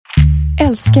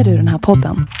Älskar du den här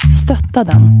podden?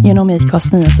 Stötta den genom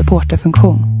IKAs nya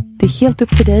supporterfunktion. Det är helt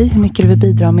upp till dig hur mycket du vill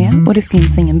bidra med och det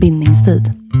finns ingen bindningstid.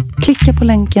 Klicka på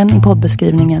länken i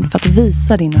poddbeskrivningen för att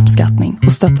visa din uppskattning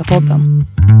och stötta podden.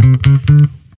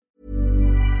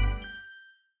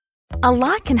 A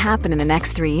lot can happen in the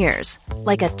next 3 years.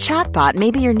 Like a chatbot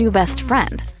may be your new best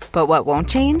friend. But what won't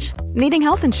change? Needing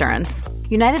health insurance.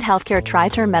 United Healthcare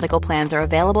Tri-Term Medical Plans are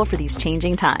available for these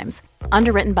changing times.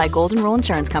 Underwritten by Golden Rule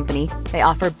Insurance Company, they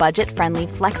offer budget-friendly,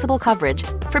 flexible coverage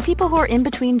for people who are in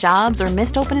between jobs or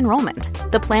missed open enrollment.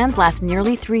 The plans last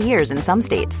nearly 3 years in some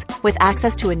states, with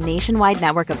access to a nationwide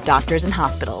network of doctors and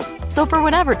hospitals. So for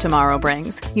whatever tomorrow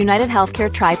brings, United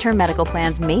Healthcare Tri-Term Medical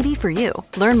Plans may be for you.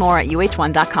 Learn more at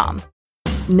uh1.com.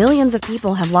 Millions of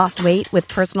people have lost weight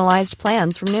with personalized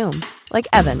plans from Noom. Like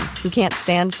Evan, who can't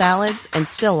stand salads and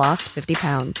still lost 50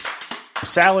 pounds.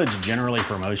 Salads generally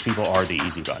for most people are the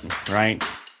easy button, right?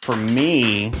 For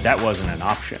me, that wasn't an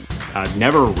option. I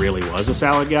never really was a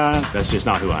salad guy. That's just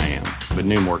not who I am. But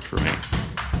Noom worked for me.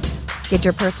 Get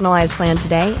your personalized plan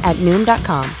today at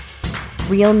Noom.com.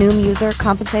 Real Noom user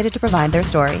compensated to provide their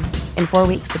story. In 4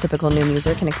 weeks, the typical Noom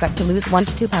user can expect to lose 1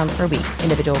 to 2 pounds per week.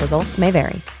 Individual results may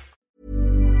vary.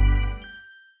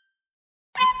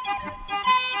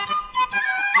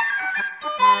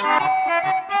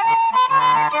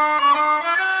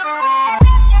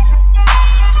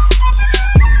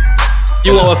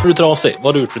 Johan, varför är du trasig? Vad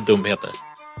har du gjort för dumheter?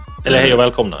 Eller hej och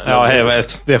välkomna. Ja, hej och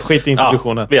välkomna. Det är skit i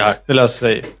introduktionen. Ja, vi är här. Det löser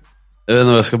sig. Jag vet inte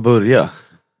var jag ska börja.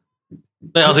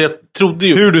 Nej, alltså jag trodde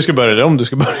ju... Hur du ska börja, om du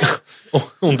ska börja.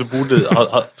 Om du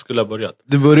skulle ha börjat.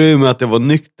 Det började ju med att jag var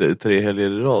nykter 3 helger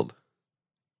i rad.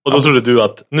 Och då trodde du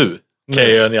att nu kan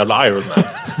jag göra en jävla Iron Man.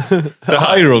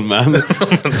 Iron Man?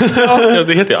 Ja,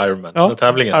 det heter ju Iron Man. Ja, Den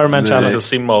tävlingen. Iron Man Challenge. Att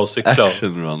simma och cykla.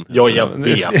 Action Run. Ja, jag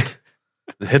vet.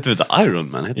 Det heter väl inte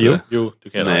Iron Man? Heter Jo. det? Jo, du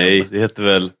kan göra Nej, Iron Man. det heter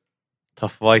väl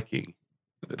Tough Viking.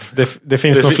 Det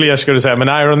finns nog fler, skulle du säga. Men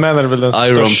Iron Man är väl den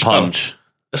Iron största. Punch.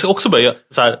 Jag ska också börja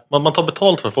så här, man tar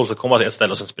betalt för att folk ska komma till ett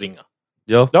ställe och sen springa.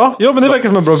 Ja. Ja, men det verkar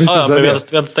som en bra business. Ja, men vi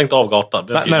har inte stängt av gatan.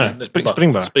 Nej.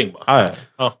 Spring bara. Spring bara. Ja.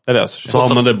 Ja. Det löser sig. Så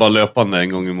har man det bara löpande en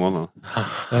gång i månaden.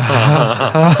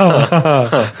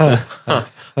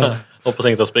 Hoppas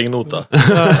inte att springnota.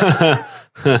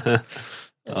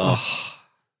 Ja,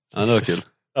 det var kul.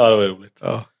 Ja, det var roligt.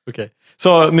 Ja, okej.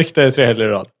 Så nykter 3 helger i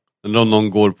rad. Men om någon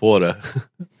går på det.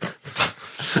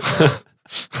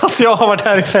 Alltså jag har varit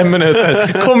här i 5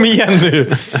 minuter. Kom igen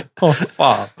nu.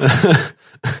 Fan.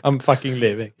 I'm fucking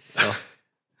living. Ja.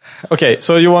 Okej,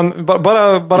 så Johan,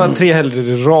 bara 3 helger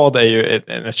i rad är ju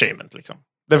en achievement liksom.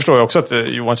 Det förstår jag också att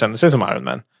Johan känner sig som Iron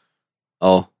Man.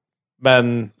 Ja.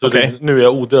 Men okej. Nu är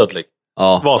jag odödlig.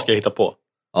 Ja. Vad ska jag hitta på?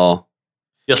 Ja.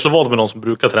 Jag slår vad med någon som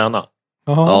brukar träna.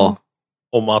 Ja.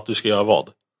 Om att du ska göra vad?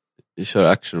 Vi kör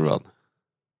Action Run.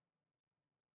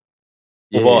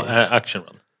 Och vad är Action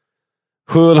Run?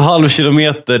 7,5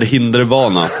 kilometer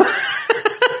hinderbana.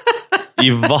 I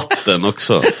vatten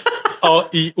också. Ja,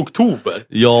 i oktober.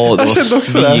 Ja, det var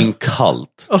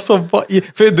svinkallt. Alltså,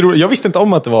 jag visste inte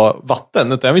om att det var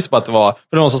vatten, utan jag visste bara att det var,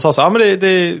 för någon som sa så, men det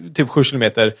är typ 7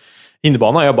 kilometer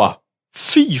hinderbana. Jag bara,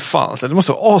 fy fan, det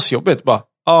måste vara asjobbigt. Bara,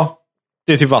 ja,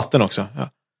 det är typ vatten också.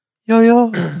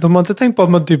 Ja, de har inte tänkt på att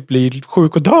man typ blir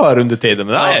sjuk och dör under tiden.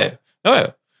 Men nej,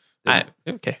 nej,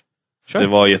 okej. Det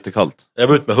var jättekallt. Jag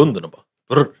var ut med hunden och bara...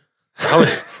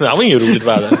 Det var inget roligt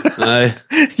väder. Nej.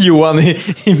 Johan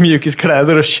i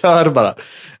mjukiskläder och kör bara.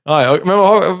 Ja, men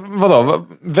vadå?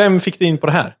 Vem fick dig in på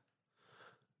det här?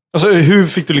 Alltså, hur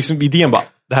fick du liksom idén bara,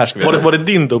 det här ska vi göra? Var det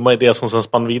din dumma idé som sen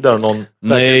spann vidare? Någon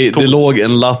Nej, det låg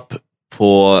en lapp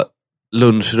på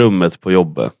lunchrummet på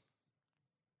jobbet.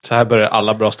 Så här börjar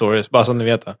alla bra stories, bara så ni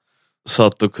vet det. Så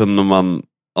att då kunde man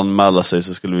anmäla sig,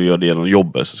 så skulle vi göra det genom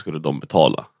jobbet, så skulle de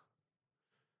betala.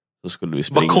 Så skulle vi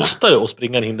springa. Vad kostar det att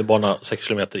springa en hinderbana 6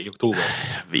 kilometer i oktober?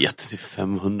 Jag vet inte,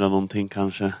 500 någonting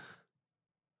kanske.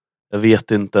 Jag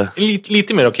vet inte.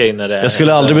 Lite mer okej när det är... Jag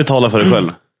skulle aldrig betala för det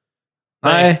själv.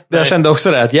 Nej, jag kände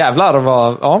också det, att jävlar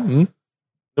var... Ja,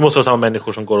 Det måste vara samma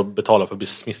människor som går och betalar för att bli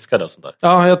smiskade och sånt där.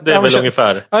 Ja, det är väl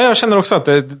ungefär... Ja, jag känner också att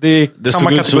det är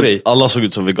samma kategori. Alla såg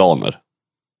ut som veganer.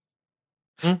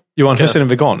 Johan, hur ser en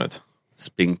vegan ut?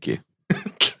 Spinky.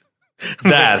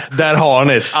 Där har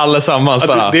ni det. Allesammans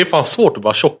bara. Det är fan svårt att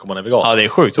vara tjock om man är vegan. Ja, det är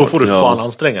sjukt. Då får du fan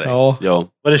anstränga dig. Ja. Vad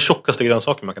är den tjockaste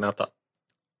grönsaken man kan äta?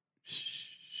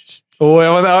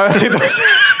 Jag tänkte också.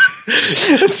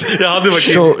 Jag hade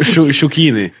varit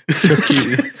Zucchini.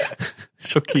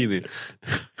 Zucchini.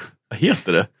 Vad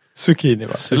heter det? Zucchini,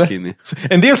 va? Zucchini.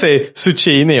 En del säger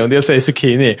zucchini och en del säger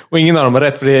zucchini. Och ingen av dem har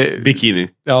rätt, för det är... Bikini.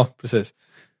 Ja, precis.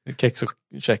 Kex och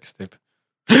kex, typ.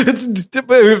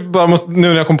 Bara måste, nu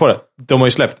när jag kom på det. De har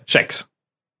ju släppt kex.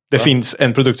 Det finns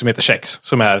en produkt som heter kex.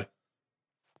 Som är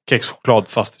kexchoklad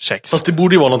fast kex. Fast det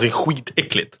borde ju vara någonting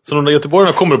skitäckligt. Så de där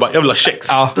göteborgarna kommer och bara, jag vill ha kex.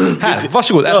 Ja, här,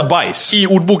 varsågod, ät bajs. I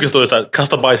ordboken står det så här,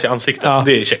 kasta bajs i ansiktet. Ja.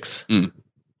 Det är kex.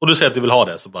 Och du säger att du vill ha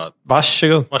det, så bara,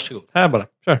 Varsågod. Här bara,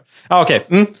 kör. Ja, okej.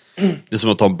 Det är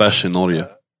som att ta en bärs i Norge.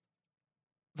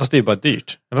 Fast det är bara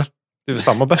dyrt, eller? Det är väl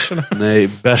samma bärs, eller? Nej,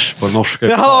 bärs på norska.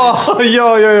 Ja,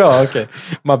 okej.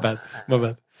 My bad.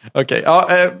 Okej,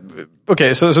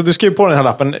 okej, så du skriver på den här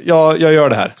lappen. Jag gör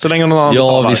det här. Så länge någon annan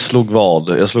betalar. Vi slog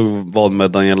vad. Jag slog vad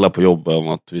med Daniela på jobbet om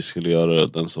att vi skulle göra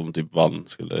den som typ vann.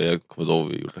 Jag kommer ihåg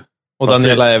vi gjorde. Och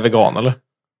Daniela är vegan, eller?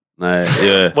 Nej,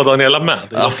 var Daniela med?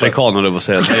 Afrikaner, det var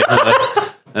säga.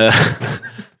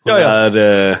 Hon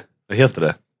är, vad heter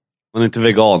det? Man är inte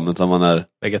vegan, utan man är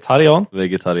vegetarian.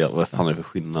 Vad fan är det för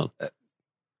skillnad?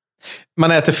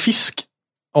 Man äter fisk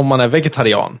om man är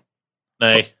vegetarian.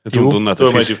 Nej, jag tror hon äter då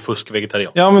är man fisk. typ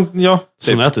fuskvegetarian. Ja, men ja.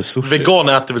 Som äter sushi. Vegan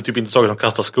äter väl typ inte saker som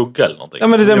kastar skugga eller någonting. Ja,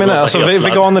 men det är det jag menar. Alltså,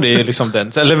 veganer är liksom den.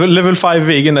 Level 5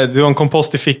 vegan är du har en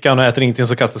kompost i fickan och äter ingenting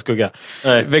som kastar skugga.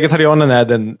 Nej. Vegetarianen är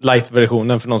den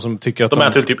light-versionen för någon som tycker att de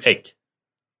äter typ ägg.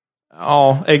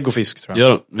 Ja, ägg och fisk tror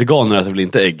jag. Veganer äter väl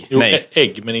inte ägg? Jo, nej.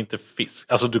 Ägg men inte fisk.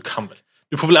 Alltså du kan väl.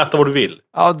 Du får väl äta vad du vill.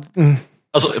 Ja,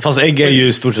 alltså, fast ägg är ju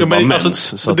i stort sett bara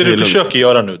mens. Så det du försöker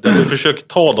göra nu, det är att du försöker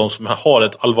ta de som har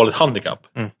ett allvarligt handikapp.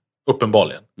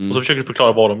 Uppenbarligen. Och så försöker du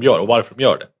förklara vad de gör och varför de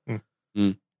gör det.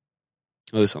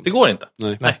 Ja, det är sant. Det går inte.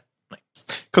 Nej.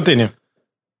 Continue.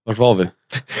 Vart var vi?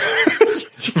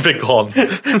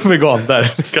 Vegan,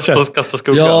 där. Kasta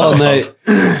skugga. Ja, nej.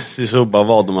 Så bara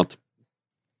vad om att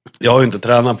jag har ju inte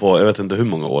tränat på, jag vet inte hur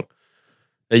många år.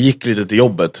 Jag gick lite till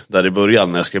jobbet där i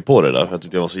början när jag skrev på det där. För jag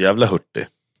tyckte jag var så jävla hurtig.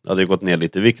 Jag hade ju gått ner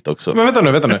lite i vikt också. Men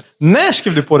vänta nu. När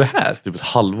skrev du på det här? Typ ett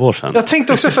halvår sedan. Jag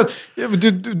tänkte också för att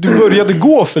du började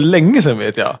gå för länge sedan,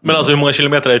 vet jag. Men alltså hur många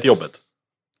kilometer är det till jobbet?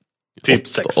 Typ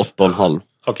 6. 8,5.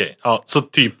 Okej, ja, så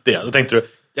typ det. Då tänkte du,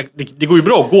 det går ju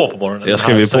bra att gå på morgonen. Jag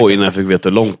skrev ju på innan jag fick veta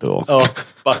hur långt det var. Ja,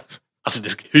 bara, alltså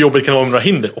hur jobbigt kan det vara med några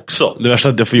hinder också? Det värsta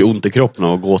är att jag får ju ont i kroppen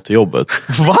av att gå till jobbet.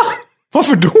 Va?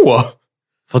 Varför då?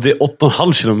 För att det är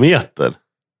 8,5 kilometer.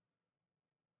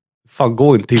 Fan,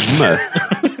 gå en timme.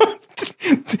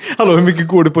 Hallå, hur mycket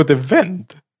går du på ett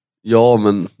event? Ja,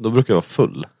 men då brukar jag vara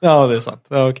full. Ja, det är sant.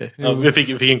 Ja, okej. Ja, vi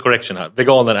fick en correction här.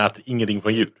 Veganer äter ingenting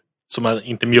från djur. Som är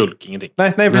inte mjölk, ingenting.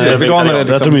 Nej, precis. Veganer är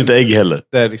liksom... Jag tror inte ägg heller.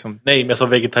 Det är liksom... Nej, men jag sa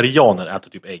vegetarianer äter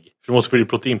typ ägg. För du måste få i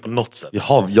protein på något sätt.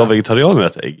 Jaha, jag vegetarianer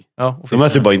äter ägg. Ja, de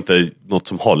äter bara inte något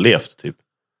som har levt, typ.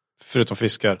 Förutom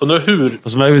fiskar. Undrar hur...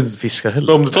 Fast de äter inte fiskar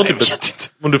heller. Om du tar typ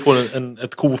om du får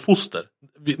ett kofoster.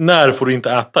 När får du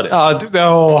inte äta det? Ja,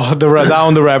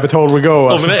 down the rabbit hole we go.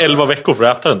 Alltså. Om det är 11 veckor för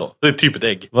att äta den då. Det är typ ett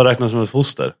ägg. Vad räknas som ett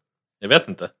foster? Jag vet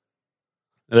inte.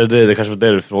 Eller det kanske var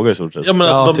det du frågade i stort sett. Ja, men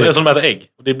alltså, typ. de äter ägg.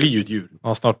 Och det blir ju ett djur.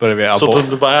 Ja, snart börjar vi abort. Så om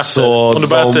du bara äter... Så om du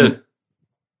bara äter...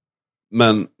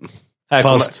 Men...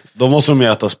 Fast då måste de ju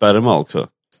äta sperma också.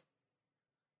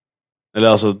 Eller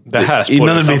alltså... Det här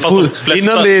innan det blir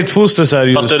ett foster så är det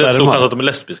ju fast det är rätt så sperma. chans att de är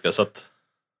lesbiska, så att...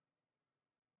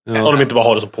 Ja. Om de inte bara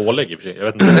har det som pålägg i och för sig. Jag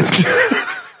vet inte.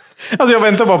 Alltså jag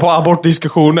väntar bara på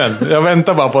abortdiskussionen. Jag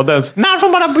väntar bara på den. När får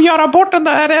man göra aborten?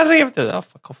 Där är det revet. Ja,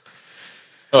 fuck off.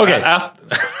 Okej.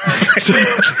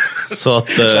 Så att...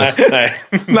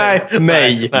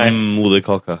 Nej.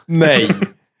 Moderkaka. Nej.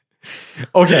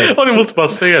 Okej. Ja, ni måste bara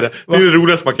säga det. Det är det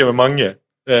roligaste man kan med Mange.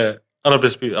 Han har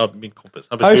precis blivit, min kompis.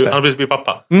 Han har precis blivit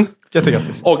pappa.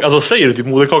 Jättegrattis. Och alltså säger du typ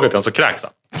moderkaka till honom så kräks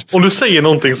han. Om du säger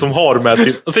någonting som har med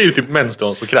typ, säger du typ mens till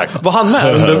honom så kräks han. Var han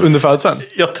med under födseln?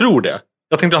 Jag tror det.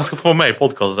 Jag tänkte att han ska få vara med i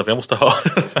podcasten för jag måste höra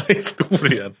den här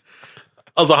historien.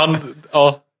 Alltså han,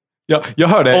 ja. Jag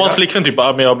hörde. Och hans flickvän typ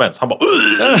bara, men jag har mens. Han bara...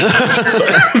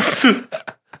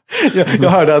 Jag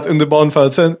hörde att under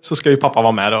barnfödseln så ska ju pappa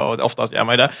vara med och oftast gör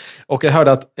man ju det. Och jag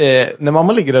hörde att när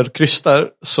mamma ligger där och krystar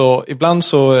så ibland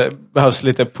så behövs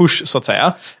lite push så att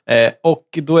säga. Och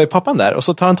då är pappan där och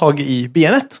så tar han tag i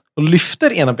benet och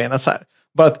lyfter ena benet så här.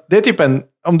 Bara att det är typ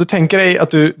om du tänker dig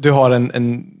att du har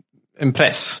en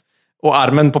press och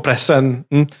armen på pressen.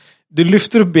 Du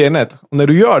lyfter upp benet och när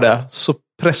du gör det så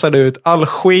pressar du ut all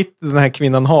skit den här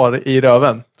kvinnan har i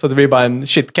röven. Så det blir bara en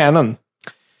shit cannon.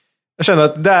 Jag kände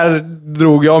att där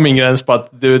drog jag min gräns på att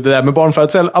det där med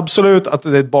barnfödsel, absolut att det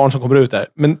är ett barn som kommer ut där.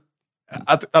 Men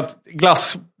att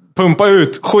glass pumpa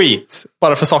ut skit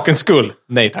bara för sakens skull,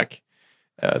 nej tack.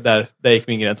 Där gick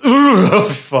min gräns.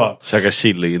 Fan. Käka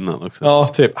chili innan också. Ja,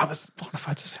 typ.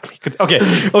 Okej.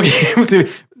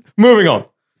 Moving on.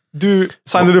 Du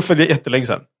signade upp för det jättelänge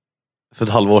sedan. För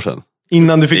ett halvår sedan.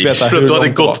 Innan du fick veta hur du hade långt det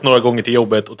gått var. några gånger till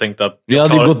jobbet och tänkt att... Jag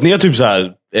hade gått ner typ så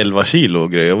här 11 kilo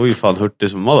och grejer. Jag var ju fan hurtig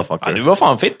som motherfucker. Ja, du var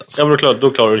fan fit alltså. Ja, men då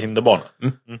klarar du hinderbanan.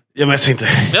 Ja, men jag tänkte...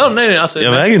 Ja, nej, alltså,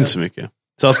 Jag väger inte så mycket.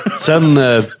 Så att sen...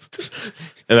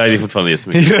 jag väger fortfarande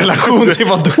jättemycket. I relation till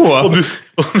vad då?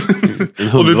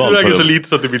 Och du väger så lite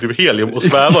så att det blir typ helium och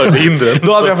svävar över hindren.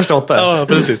 Då hade jag förstått det. Ja,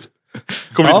 precis.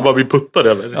 Kommer inte bara bli puttad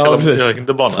över hela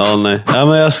hinderbanan. Ja, nej. Ja,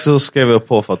 men jag så skrev jag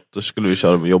på för att då skulle vi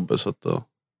köra med jobbet. Så att då...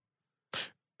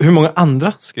 Hur många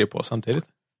andra skrev på samtidigt?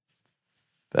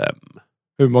 5.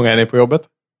 Hur många är ni på jobbet?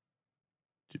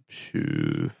 Typ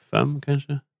 25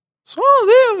 kanske. Så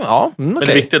det, ja, Men det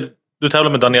okej. viktiga, du tävlade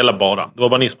med Daniela bara. Det var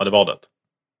bara ni som hade vadet.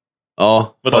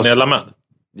 Ja. Var Daniela med?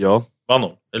 Ja. Vann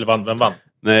hon? Eller vem vann?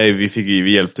 Nej,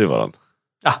 vi hjälpte ju varandra.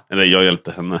 Ja. Eller jag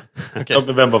hjälpte henne. Ja,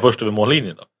 men vem var först över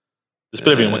mållinjen då? Det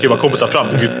spelar vi, man kan ju vara kompisar fram.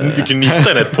 Du kan nita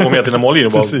henne 2 meter innan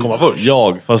mållinjen och bara komma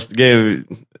först. Fast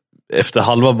efter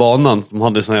halva banan, de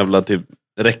hade såna jävla typ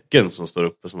räcken som står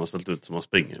uppe som har ställt ut som man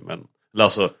springer. Men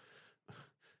alltså,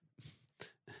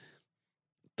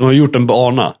 de har gjort en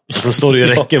bana. Sen står det ju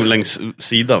räcken längs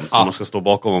sidan som man ska stå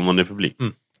bakom om man är publik.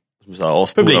 Som så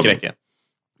här, Publikräcken.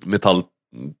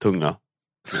 Metalltunga.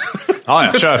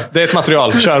 Ja, kör. Det är ett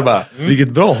material. Kör bara. Vilket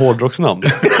bra hårdrocksnamn.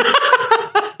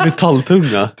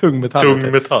 Metalltunga. Tung metall.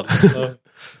 Tung metall.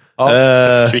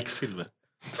 Kvicksilver.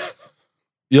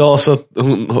 Ja, så att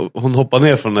hon hoppade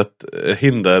ner från ett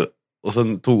hinder och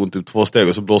sen tog hon typ 2 steg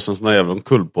och så blåste en sån här jävla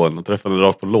omkull på henne och träffade henne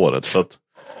rakt på låret. Så att...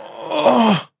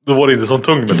 Då var det inte sån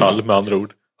tung metall med andra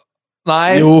ord.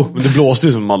 Nej. Jo, men det blåste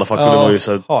ju som motherfucker. Ja. Det var ju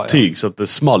så här Ja. tyg så att det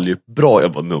small ju bra.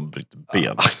 Jag bara, nu bryter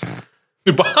ben.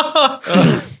 Du bara...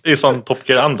 Det är sån Top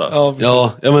Gear-anda. Ja,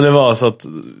 Ja, men det var så att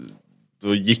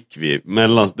då gick vi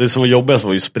mellan. Det som var jobbigast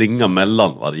var ju springa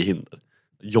mellan varje hinder.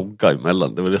 Jogga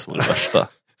emellan, det var det som var det värsta.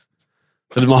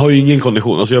 För man har ju ingen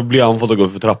kondition. Alltså jag blir andfådd att gå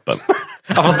för trappen.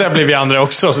 ja, fast det blev vi andra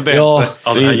också. Så det Ja,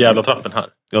 Ja, den här jävla trappen här.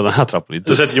 ja, den här trappan är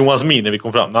Du har döds. sett Johans min när vi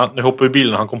kom fram. När hoppade i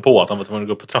bilen och han kom på att han var tvungen att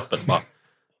gå upp för trappen. Bara,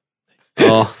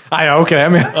 Ja, Nej, jag åker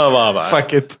hem. bara.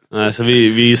 Fuck it. nej, så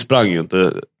vi sprang ju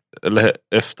inte. Eller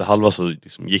efter halva så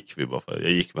liksom gick vi bara för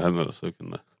jag gick med henne så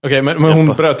kunde. Okej, men hon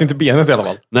bröt inte benet i alla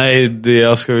fall. Nej,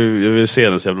 jag vill se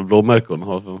hennes jävla blåmärke hon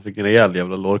har, för hon fick en rejäl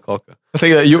jävla lårkaka. Jag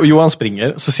tänker, Johan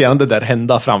springer, så ser han det där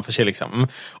hända framför sig liksom.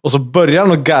 Och så börjar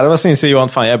han att garva sig, inser Johan,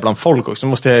 fan jag är bland folk också, så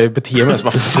måste jag bete mig. Så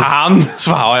bara, fan! Så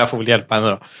bara, ja, jag får väl hjälpa henne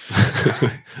då.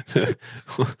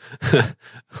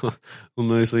 Hon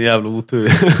har ju så jävla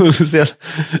otur.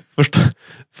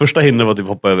 Första hindret var typ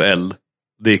hoppa över eld.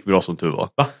 Det gick bra som tur var.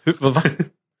 Va? Va?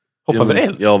 Hoppa över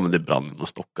eld? Ja, men det brann några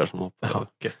stockar som hoppade över.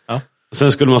 Okay. Ja. Och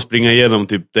sen skulle man springa igenom,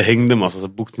 typ, det hängde massa så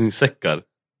boxningssäckar som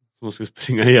man skulle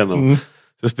springa igenom.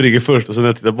 Så jag springer först och sen när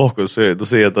jag tittar bakåt då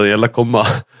ser jag att Daniela komma.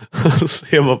 Och så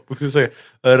ser jag bara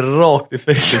boxningssäckar rakt i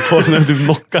facet på den och typ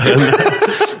knockar henne.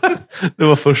 Det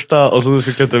var första, och så när jag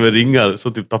skulle klättra över ringar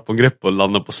så typ tappade hon grepp och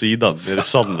landade på sidan nere i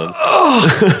sanden.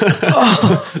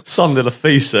 Sand hela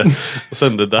facet. Och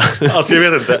sen det där. Alltså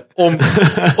jag vet inte.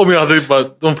 Om jag hade bara,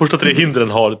 de första 3 hindren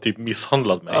har typ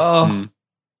misshandlat mig. Ja,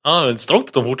 men strångt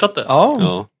att de fortsatte.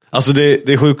 Ja. Alltså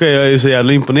det sjuka är, jag är så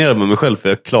jävla imponerad med mig själv för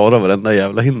jag klarar varenda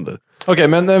jävla hinder. Okej,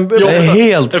 men... Det är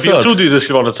helt jag stört. trodde ju det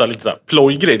skulle vara något så här, lite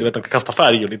plojgrej. Du vet, de kan kasta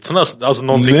färg och lite sådana. Alltså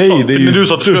någonting Nej, sånt. det är För ju... när du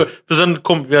sa att du skulle, för sen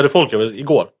kom vi hade folk över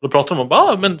igår. Då pratade de om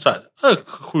bara, men så här,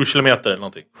 7 kilometer eller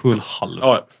någonting.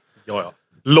 7,5. Ja.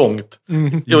 Långt.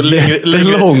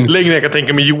 Jättelångt. Längre jag kan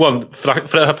tänka mig Johan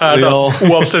färdas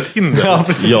oavsett hinder. Ja,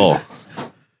 precis. Ja.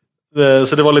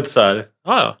 Så det var lite så här,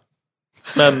 ja.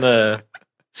 Men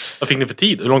vad fick ni för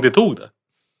tid? Hur långt det tog det?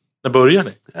 När började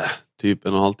ni? Typ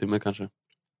 1,5 timme kanske.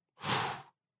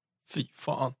 Fy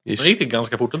fan. Det gick det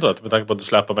ganska fort ändå, med tanke på att du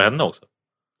släpade med henne också.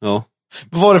 Ja.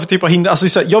 Vad var det för typ av hinder?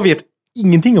 Alltså, jag vet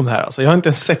ingenting om det här. Alltså. Jag har inte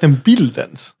ens sett en bild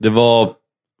ens. Det var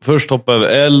först hoppa över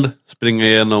eld, springa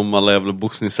igenom alla jävla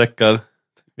boxningssäckar.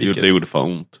 Det gjorde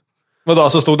fan ont. Vadå,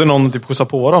 alltså stod det någon typ skjuta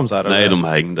på dem så här? Nej, eller? de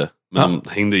hängde. Men de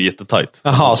hängde jättetajt.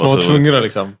 Jaha, så man var tvungna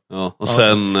liksom. Ja, och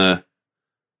sen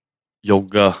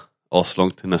jogga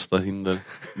aslångt till nästa hinder.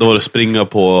 Då var det springa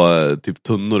på typ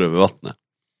tunnor över vattnet.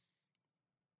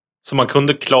 Så man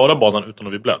kunde klara banan utan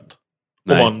att bli blöd?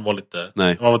 Nej. Och man var lite...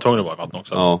 Nej. Man var tvungen att vara i vattnet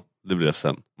också? Ja, det blev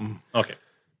sen. Okej.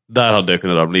 Där hade jag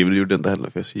kunnat ramla i, men det gjorde jag inte heller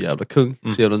för jag är så jävla kung.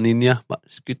 Så jävla ninja. Bara,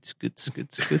 skutt.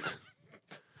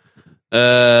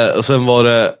 Och sen var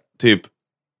det typ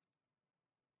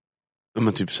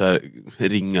men typ så här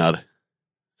ringar.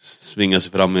 Svinga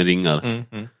sig fram med ringar.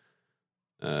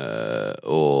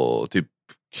 Och typ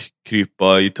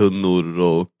krypa i tunnor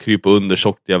och krypa under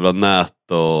tjockt jävla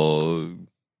nät och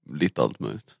lite allt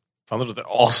möjligt. Fan, det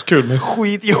låter askul, men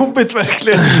skitjobbigt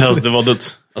verkligen. Alltså det var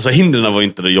dött. Alltså hindren var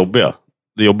inte det jobbiga.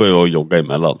 Det jobbiga var att jogga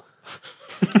emellan.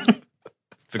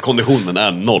 För konditionen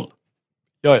är 0.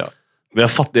 Ja. Men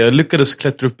jag lyckades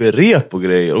klättra upp i rep och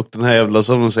grejer. Och den här jävla,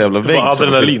 så någon så jävla vägg. Det var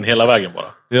adrenalin hela vägen bara.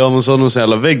 Ja, men så någon så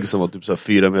jävla vägg som var typ så här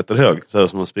 4 meter hög. Så här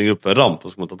som man springer upp för en ramp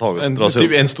och ska man ta tag och dra sig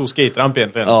Typ upp. en stor skateramp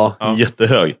egentligen. Ja,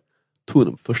 jättehög. Tog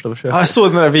den första försöket. Jag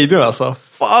såg den där videon alltså.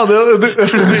 Fan, jag är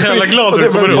så jävla glad att du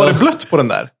kommer var det blött på den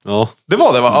där? Ja. Det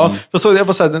var det, va? Ja. Då såg jag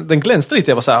bara så här, den glänste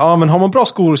lite. Jag var så här, ja men har man bra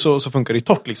skor så funkar det ju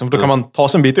torrt liksom. För då kan man ta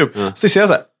sig en bit upp. Så ser jag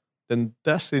så här, den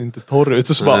där ser inte torr ut.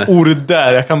 Så bara, det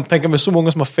där. Jag kan tänka mig så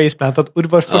många som har faceplantat. Och det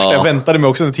var det första jag väntade mig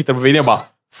också när jag tittade på videon. Jag bara,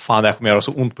 fan det här kommer göra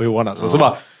så ont på Johan alltså. Så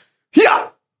bara,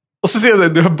 ja! Och så ser jag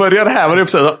att du börjar häva dig upp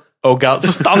så här, oh god.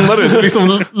 Så stannar du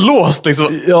liksom låst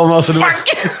liksom. Ja, men alltså,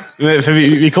 för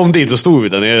vi kom dit och stod vi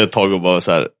där nere ett tag och bara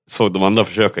så här, såg de andra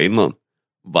försöka innan.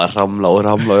 Bara ramla och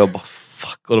jag bara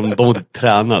fuck. Och de typ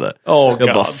tränade. Jag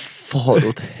bara fan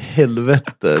åt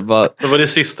helvete. Bara... Men var det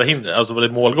sista hindret? Alltså var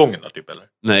det målgången där typ eller?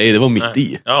 Nej, det var mitt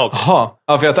i. Ja, okay. Jaha.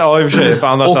 Ja, för i och för sig. För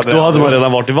annars och då hade man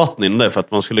redan varit i vattnet innan där för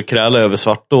att man skulle kräla över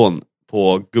Svartån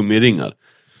på gummiringar.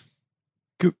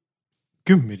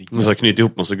 Gummiringar? Man ska knyta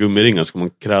ihop massa gummiringar så ska man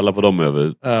kräla på dem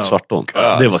över Svartån.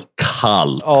 Det var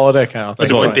kallt. Ja, det kan jag. Men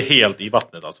du var inte helt i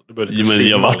vattnet alltså? Du började men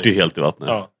jag var ju helt i vattnet.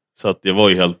 Ja. Så att jag var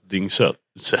ju helt dyngsöt.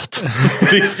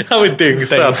 Han var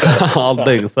dyngsöt. Ja,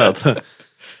 dyngsöt.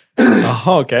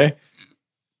 Jaha, okej.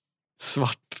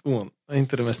 Svartån.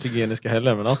 Inte det mest hygieniska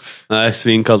heller, men ja. Nej,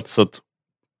 svinkallt så att...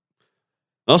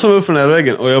 Jag som var upp från den här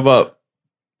väggen och jag bara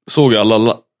såg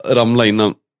alla ramla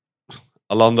innan.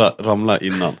 Alla andra ramla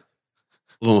innan.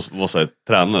 Och de var så här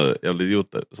tränare, jävla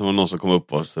idioter. Sen var det någon som kom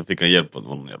upp och så fick han hjälp av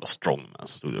någon jävla strongman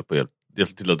som stod upp och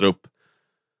hjälpte till att dra upp.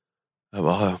 Jag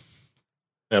bara...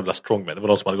 Jävla strongman. Det var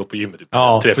de som hade gått på gymmet typ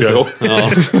 3-4 gånger. Ja.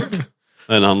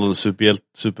 Men han hade en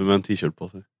Superman t-shirt på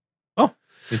sig. Ja,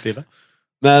 inte illa.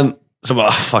 Men så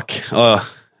bara, fuck. Ja,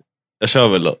 jag kör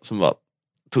väl då. Så bara,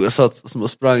 tog jag sats och så bara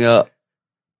sprang jag.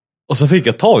 Och så fick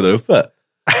jag tag där uppe.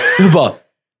 Jag bara,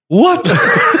 what?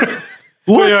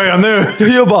 Vad gör jag nu?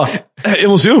 Jag bara, jag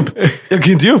måste ju upp. Jag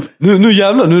kan inte ge upp. Nu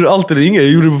jävlar, nu är det alltid inget.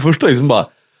 Jag gjorde det på första liksom bara.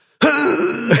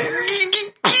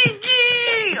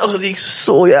 Alltså det gick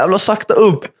så jävla sakta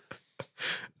upp.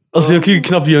 Alltså jag kan ju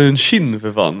knappt göra en kin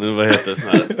för fan. Vad heter det sån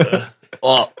här?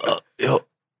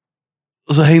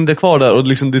 Och så hängde jag kvar där och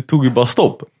liksom det tog ju bara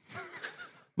stopp.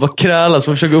 Vad krälas,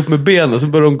 man försöker upp med benen. Så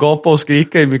började de gapa och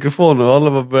skrika i mikrofonen och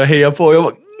alla bara började heja på. Och jag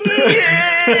bara,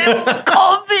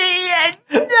 kom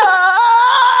igen!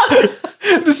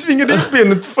 Du svingade upp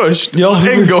benet först. Ja,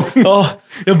 en gång. Ja,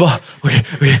 jag bara, okej.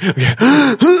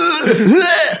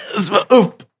 Så bara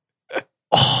upp.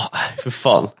 För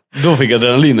fan. Då fick jag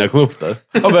adrenalin när jag kom upp där.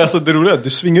 Ja, men alltså det roliga är att du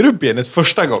svingar upp benet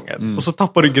första gången och så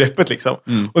tappar du greppet liksom.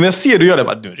 Och när jag ser du gör det,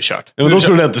 bara, nu är det kört. Ja, men då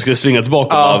trodde jag att du skulle svinga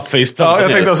tillbaka och bara faceplanta. Ja,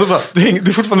 jag tänkte alltså bara, du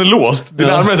är fortfarande låst.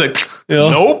 Dina armar är så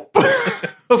här, nope.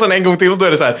 Och sen en gång till och då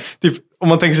är det så här, typ, om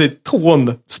man tänker sig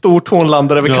stor tån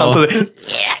landar över kanten.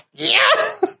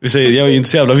 Vi säger, jag är ju inte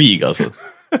så jävla vig alltså.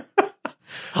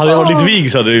 Hade jag varit lite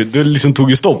vig så hade du liksom tog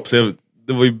ju stopp. Så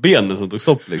det var ju benen som tog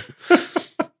stopp liksom.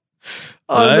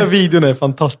 Ja, den där videon är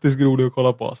fantastiskt rolig att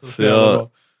kolla på. Alltså.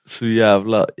 Så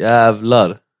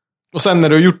jävlar. Och sen när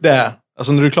du har gjort det,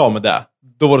 alltså när du är klar med det,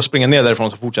 då var det att springa ner därifrån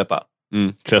och fortsätta.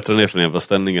 Klättra ner från den jävla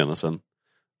ställningen och sen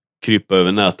krypa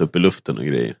över nät upp i luften och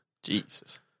grejer.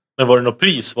 Jesus. Men var det något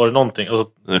pris? Var det någonting? Alltså,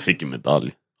 jag fick en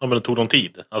medalj. Ja, men det tog någon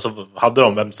tid. Alltså, hade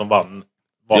de vem som vann?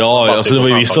 Ja, alltså det var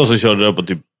ju vissa som körde där på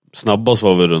typ snabbast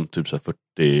var väl runt typ så här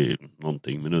 40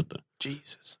 någonting minuter.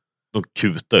 Jesus. De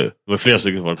kutade ju. Det var flera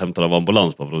stycken som var hämtade av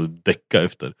ambulans bara för att däcka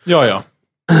efter. Ja.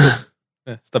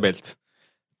 Stabilt.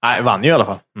 Nej, vann ju i alla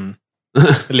fall.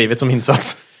 Livet som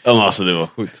insats. Ja, men alltså det var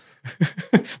sjukt.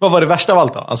 Vad var det värsta av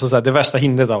allt då? Alltså så här, det värsta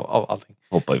hindret av allting.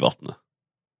 Hoppa i vattnet.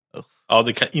 Ja,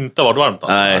 det kan inte ha varit varmt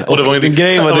alltså. Nej. Och det var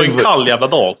ju en kall jävla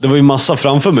dag också. Det var ju massa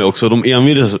framför mig också. De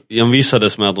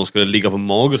envisades med att de skulle ligga på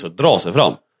mage och dra sig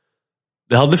fram.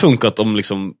 Det hade funkat om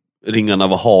liksom ringarna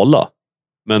var hala.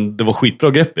 Men det var skitbra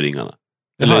grepp i ringarna.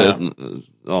 Eller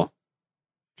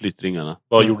flyttringarna.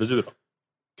 Vad gjorde du då?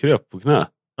 Kröp på knä.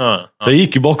 Ja. Så jag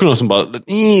gick i bakgrunden som bara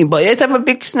jag tar på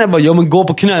byxorna. Ja, men gå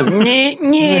på knä.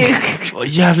 Nej.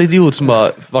 Jävla idiot som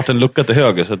bara vart en lucka till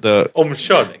höger. Så att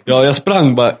omkörning. Ja, jag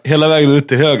sprang bara hela vägen ut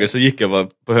till höger. Så gick jag bara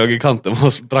på högerkanten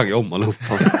och sprang jag om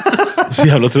allihopa. Så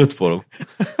jävla trött på dem.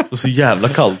 Och så jävla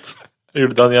kallt. Hur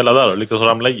gjorde Daniela där då? Lyckades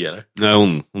ramla i eller? Nej,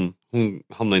 hon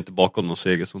hamnade inte bakom någon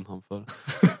seger som han för.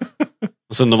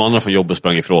 Och sen de andra från jobbet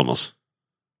sprang ifrån oss.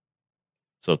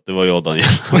 Så att det var jag och Daniel.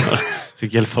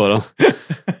 Fick hjälp för honom.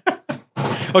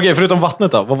 Okej, förutom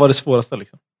vattnet då, vad var det svåraste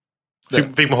liksom?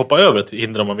 Fick man hoppa över ett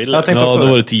hinder om man ville? Ja, då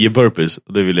var det 10 burpees.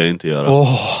 Och det ville jag inte göra.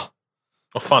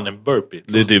 Vad fan är en burpee?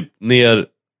 Det är typ ner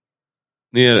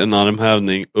ner en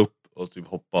armhävning, upp och typ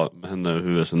hoppa med henne över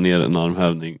huvudet. Så ner en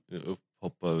armhävning, upp,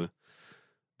 hoppa över.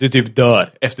 Du typ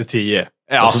dör efter 10.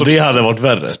 Alltså det hade varit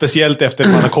värre. Speciellt efter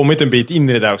att man har kommit en bit in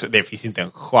i det där också. Det finns inte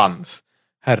en chans.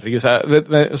 Herregud,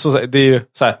 det är ju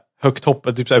så här högt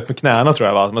hopp, typ så här upp med knäna tror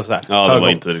jag va? Men så här, ja, det var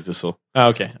inte riktigt så. Ja,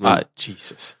 okej.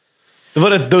 Jesus. Det var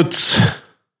rätt duts.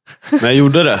 Men jag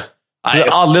gjorde det.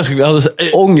 Jag hade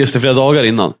ångest i flera dagar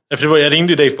innan. Jag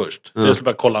ringde ju dig först. Jag skulle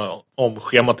bara kolla om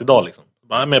schemat idag liksom.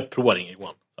 Men jag provar ringa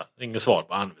Johan. Ringde svar.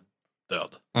 Han är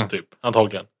död. Typ.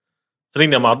 Antagligen. Så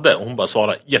ringde jag Madde och hon bara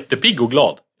svarade jättepigg och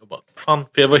glad. Jag bara, fan.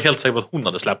 För jag var helt säker på att hon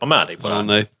hade släpat med dig på det här.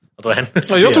 Nej. Att det var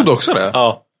hennes Ja, jag trodde också det.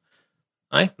 Ja.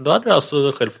 Nej, då hade du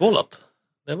alltså självförvållat.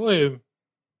 Det var ju...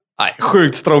 Nej,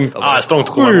 sjukt strångt. Alltså. Strångt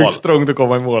att komma i mål. Sjukt strångt att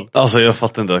komma i mål. Alltså jag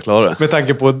fattar inte att jag klarar det. Med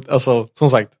tanke på, alltså, som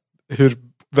sagt, hur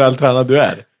vältränad du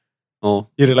är. Ja.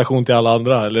 I relation till alla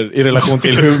andra. Eller i relation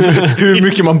till hur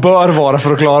mycket man bör vara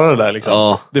för att klara det där. Liksom.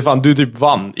 Ja. Det är fan, du typ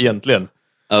vann egentligen.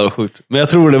 Ja, det var sjukt. Men jag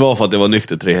tror det var för att jag var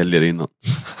nykter 3 helger innan.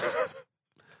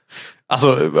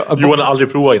 Alltså, Johan har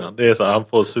aldrig provat innan. Det är så här, han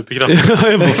får superkraft.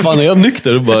 Jag bara, fan är jag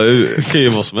nykter? Och bara, okej,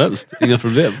 vad som helst. Inga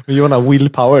problem. Men Johan har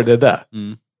willpower, det är det.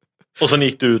 Mm. Och sen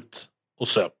gick du ut och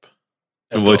söp.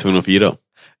 Jag var ju tvungen att fira.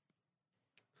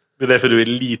 Det är därför du är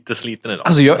lite sliten idag.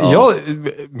 Alltså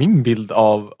min bild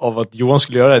av att Johan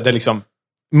skulle göra det är liksom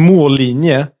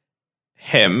mållinje,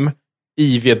 hem,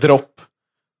 IV-dropp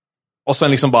och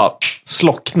sen liksom bara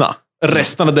slockna.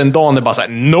 Resten av den dagen är bara såhär,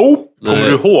 nope! Kommer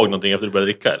du ihåg någonting efter du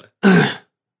började dricka eller?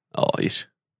 Ja, ish.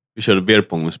 Vi körde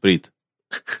beerpong med sprit.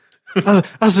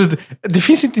 Alltså det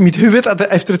finns inte i mitt huvud att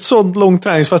efter ett sånt långt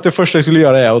träningspass det första jag skulle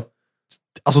göra är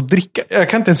att dricka. Jag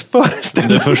kan inte ens föreställa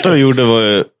mig. Det första vi gjorde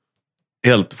var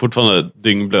helt fortfarande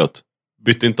dyngblöt.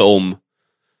 Bytte inte om.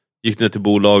 Gick ner till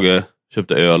bolaget,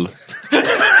 köpte öl.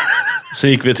 Sen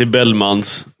gick vi till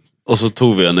Bellmans och så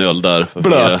tog vi en öl där. För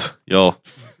blöt? Ja.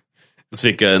 Så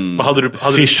fick jag en hade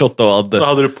fishshot av Adde. Vad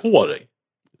hade du på dig?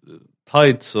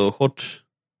 Tights och shorts.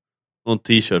 Och en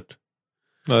t-shirt.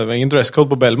 Det var ingen dresscode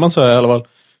på Bellman så i alla fall.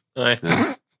 Nej.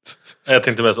 Jag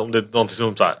tänkte mest om det är någonting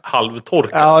som så här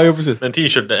halvtorkat. Ja, jo, precis. Men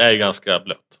t-shirt är ganska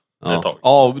blött. Ja.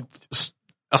 Ja,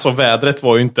 alltså vädret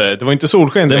var ju inte, det var inte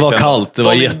solsken. Det var kallt, det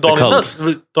var jättekallt.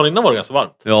 Dagen innan var det ganska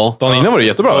varmt. Ja. Dagen innan var det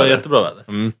jättebra. Det var jättebra väder.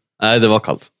 Mm. Nej, det var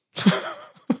kallt.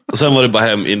 Och sen var det bara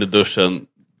hem, in i duschen,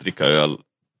 dricka öl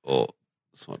och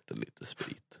så var det lite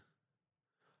sprit.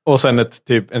 Och sen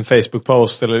en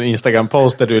Facebook-post eller en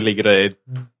Instagram-post där du ligger och är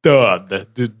död.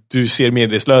 Du ser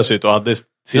medvetslös ut och hade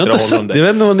jag har inte sett det. Jag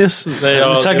vet inte vad ni är. Nej,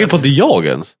 jag är säker på att det är jag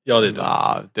ens. Ja, det är du.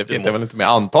 Ja, det vet jag väl inte, men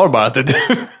jag antar bara att det är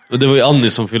du. Och det var ju Annie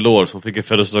som fyllde år som fick en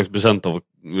födelsedagspresent av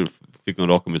fick hon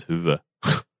raka mitt huvud.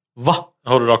 Va?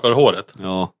 Har du rakat håret?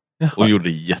 Ja. Och gjorde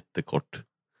det jättekort.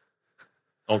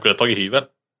 Hon kunde ha tagit hyven.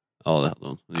 Ja, det hade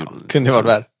hon. Kunde ju vara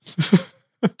där.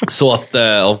 Så att,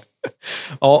 ja.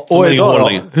 Ja, och idag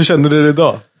då? Hur känner du dig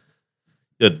idag?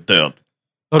 Jag är död.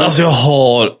 Alltså jag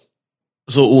har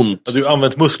så ont. Du har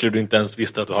använt muskler du inte ens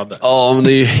visste att du hade. Ja, men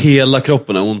det är ju hela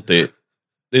kroppen är ont i.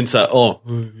 Det är inte så här,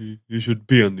 jag körde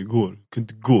ben igår, kan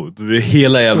inte gå. Det är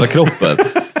hela jävla kroppen.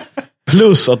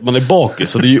 Plus att man är bakis,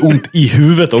 så det är ju ont i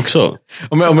huvudet också.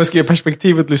 Om jag ska ge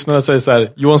perspektivet lyssnarna säger så här,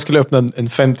 Johan skulle öppna en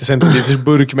 50 centiliters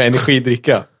burk med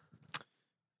energidricka.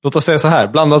 Låt oss säga så här,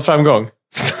 blandad framgång.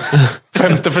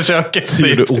 5:e försöket. Det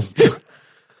gjorde ont.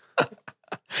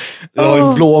 Jag har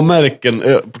ju blåmärken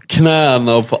på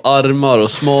knäna och på armar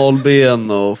och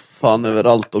smalben och fan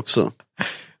överallt också.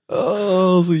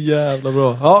 Så jävla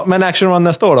bra. Ja, men Action Run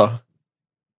nästa år då?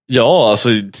 Ja, alltså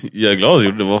jag är glad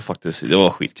att det var det var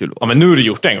skitkul. Ja, men nu har du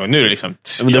gjort det en gång. Nu är det liksom...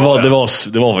 Ja, men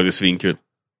det var faktiskt svinkul.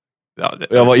 Ja,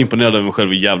 jag var imponerad över mig själv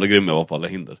hur jävla grym jag var på alla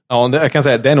hinder. Ja, jag kan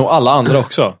säga det är nog alla andra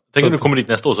också. Tänk om du kommer dit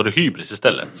nästa år så har du hybris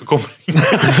istället. Så kommer du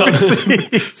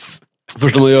Precis.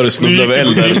 Först när man gör det snubbla över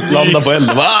elden, landa på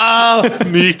elden.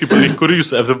 Nu gick du på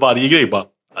lyckorys efter varje grej bara.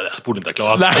 Jag borde inte ha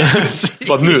klarat. Nej, precis.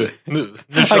 Bara nu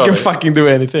kör I can fucking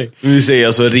do anything. Vi säger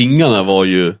alltså ringarna var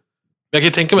ju... Jag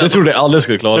kan tänka mig jag trodde jag aldrig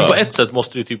skulle klara. Men på ett sätt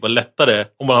måste det typ vara lättare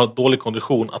om man har dålig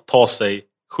kondition att ta sig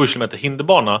 7 km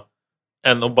hinderbana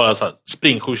än att bara så här,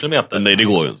 spring 7 km. Nej, det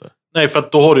går ju inte. Nej, för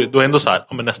att då är ändå så här,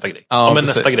 ja men nästa grej. Ja men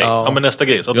nästa grej. Ja men nästa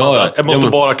grej. Så att man så här, jag måste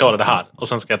bara klara det här och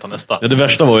sen ska jag ta nästa. Ja, det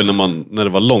värsta var ju när det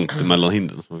var långt emellan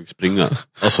hindren som man fick springa.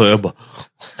 Alltså jag bara...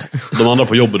 De andra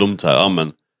på jobbet, de så här, ja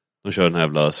men de kör den här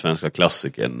jävla svenska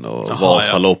klassiken och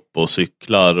Vasalopp och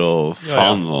cyklar och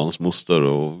fan var hans moster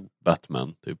och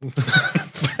Batman typ.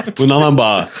 Och en annan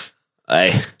bara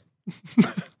nej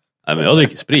men jag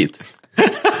dricker sprit.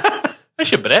 Jag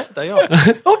kör bräda, ja.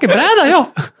 Åker bräda,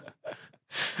 ja.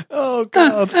 Oh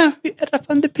god. Vi är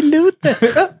rappande piloter.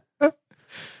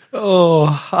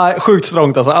 Sjukt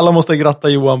strångt alltså. Alla måste gratta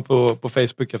Johan på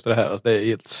Facebook efter det här. Alltså, det är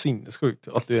helt sinnessjukt.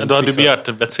 Men du hade begärt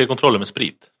vätskekontroller med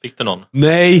sprit. Fick du någon?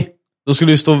 Nej! Då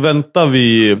skulle vi stå och vänta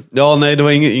vid... Ja, nej, det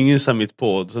var ingen så här mitt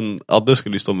på. Sen Adde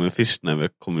skulle ju stå med en fisk när vi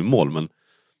kom i mål, men...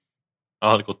 Jag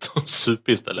hade gått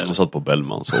supist eller? Jag satt på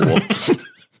Bellman så åt.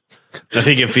 Jag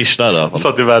fick en fisk där i alla fall.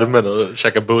 Satt i värmen och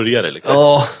käkade burgare liksom.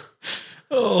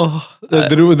 Ja.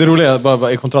 Det roliga,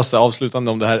 bara i kontrast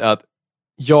avslutande om det här, är att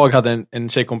jag hade en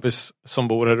tjejkompis som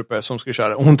bor här uppe som skulle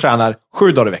köra. Och hon tränar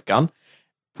 7 dagar i veckan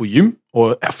på gym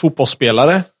och är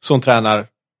fotbollsspelare som tränar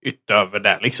utöver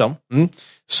det liksom.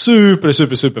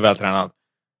 Super vältränad.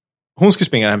 Hon skulle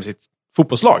springa hem med sitt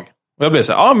fotbollslag. Och jag blev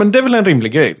så här, men det är väl en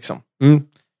rimlig grej liksom.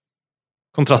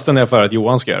 Kontrasten är för att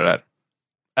Johan ska göra det här.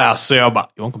 Alltså jag bara,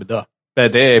 Johan kommer dö.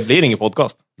 Det blir ingen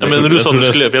podcast. Ja, men när du sa det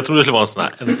skulle, för jag trodde det skulle vara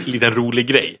en liten rolig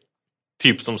grej.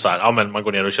 Typ som så här, men man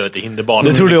går ner och kör lite hinderbana.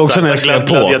 Det trodde jag också när jag skrev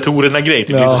på. Gladiatorerna-grej,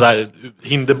 typ lite så här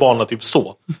hinderbana typ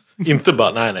så. Inte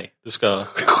bara, nej, du ska...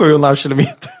 7,5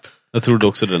 kilometer. Jag trodde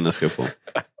också det när jag skrev på.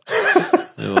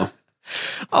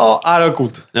 Ja, det var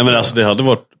coolt. Nej, men alltså det hade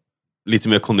varit lite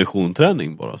mer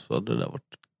konditionsträning bara, så hade det där varit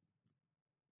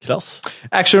klass.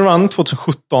 Action Run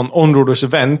 2017, Onroaders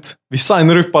event. Vi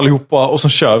signar upp allihopa och så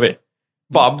kör vi.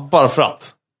 Bara för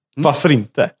att. Varför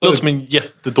inte? Det låter som en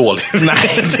jättedålig.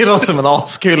 Nej, det låter som en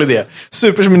askul idé.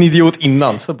 Super som en idiot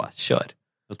innan, så bara kör.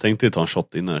 Jag tänkte ta en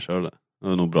shot innan jag körde. Det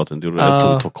var nog bra att jag inte gjorde det. Jag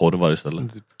tog 2 korvar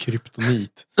istället. Typ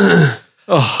kryptonit.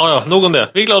 Ja, nog om det.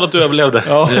 Vi är glada att du överlevde.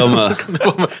 Ja. Jag med.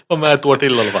 var med ett år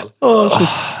till i alla fall.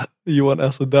 Johan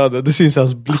är så död. Det syns i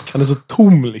hans blick. Han är så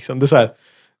tom liksom. Det är så här,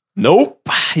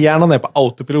 nope. Hjärnan är på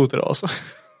autopilot idag alltså.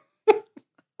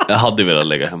 Jag hade velat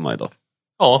lägga hemma idag.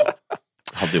 Ja.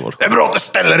 Det är bra att du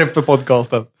ställer upp för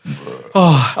podcasten.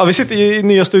 Vi sitter i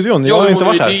nya studion. Jag har inte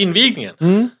varit här. Det är invigningen.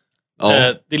 Ja.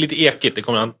 Det är lite ekigt. Det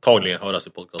kommer antagligen höras i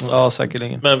podcasten. Ja,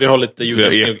 säkerligen. Men vi har lite ljud. Vi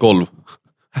har ekgolv.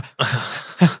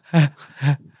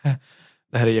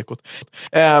 Det här är ekot.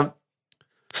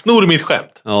 Snor mitt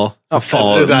skämt. Ja,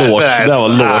 fan, det lågt. Det var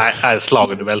lågt. Nej,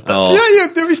 slag under bältet. Ja.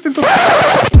 Jag visste inte.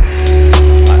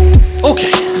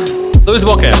 Okej, då är vi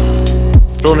tillbaka igen.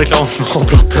 Från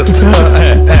reklamavbrottet.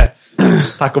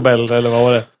 Taco Bell, eller vad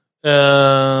var det?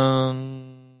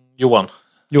 Johan,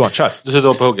 kör. Du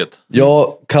sitter på hugget.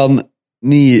 Ja, kan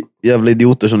ni jävla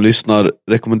idioter som lyssnar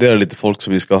rekommendera lite folk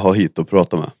som vi ska ha hit och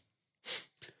prata med?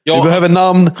 Ja. Vi behöver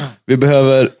namn, vi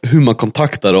behöver hur man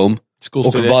kontaktar dem och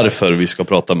Skolstudie. varför vi ska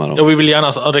prata med dem. Ja, vi vill gärna,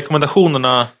 alltså,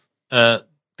 rekommendationerna,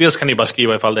 dels kan ni bara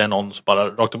skriva ifall det är någon som bara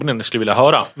rakt upp och ner ni skulle vilja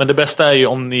höra. Men det bästa är ju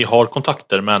om ni har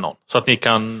kontakter med någon. Så att ni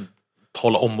kan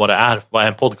tala om vad är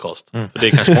en podcast. För det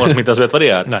är kanske många som inte ens vet vad det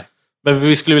är. Nej. Men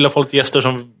vi skulle vilja få lite gäster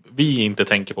som vi inte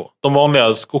tänker på. De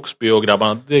vanliga Skogsby och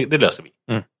grabbarna, det löser vi.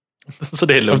 Så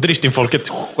det är lugnt. Av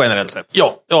driftingfolket generellt sett.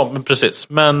 Ja, men precis.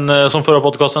 Men som förra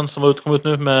podcasten som kom ut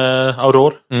nu med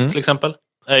Auror till exempel.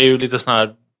 Är ju lite sån här,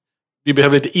 vi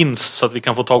behöver lite ins så att vi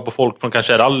kan få tag på folk från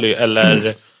kanske rally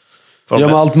eller... Ja,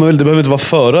 men allt möjligt, det behöver inte vara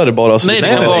förare bara. Så Nej, det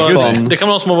kan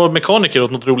vara någon som har varit mekaniker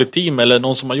åt något roligt team eller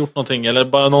någon som har gjort någonting eller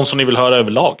bara någon som ni vill höra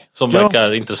överlag som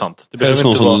verkar intressant. Det behöver någon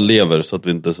inte som vara... lever så att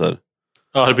vi inte så här...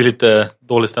 Ja, det blir lite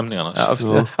dålig stämning annars.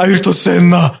 Ayrton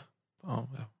Senna! Ja,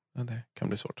 det kan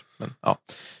bli svårt. Men, ja.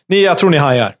 Jag tror ni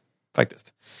hajar, faktiskt.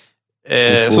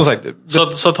 Som sagt.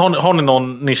 Så att har ni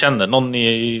någon ni känner, någon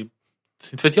ni...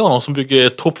 Inte vet jag, någon som bygger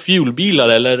Top Fuel-bilar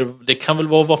eller det kan väl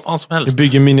vara vad fan som helst. Vi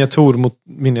bygger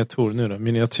miniatyrmotorer.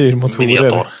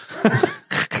 Miniator.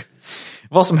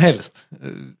 Vad som helst,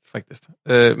 faktiskt.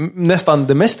 Nästan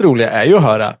det mest roliga är ju att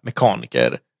höra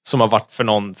mekaniker som har varit för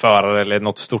någon förare eller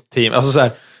något stort team. Alltså så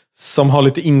här, som har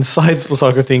lite insights på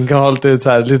saker och ting, kan ha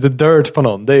lite dirt på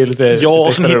någon. Det är ju lite... Ja,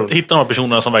 och sen hitta de här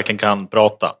personerna som verkligen kan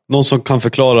prata. Någon som kan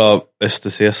förklara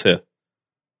STCC.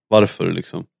 Varför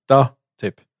liksom. Ja,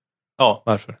 typ. Ja.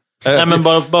 Varför? Nej, men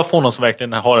bara få någon som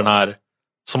verkligen har den här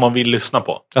som man vill lyssna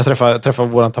på. Jag träffade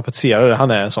våran tapetserare,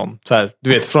 han är en sån. Så här, du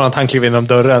vet, från att han klev in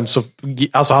dörren så...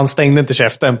 Alltså han stängde inte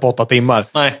käften på 8 timmar.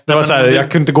 Nej. Det var så här,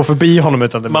 jag kunde inte gå förbi honom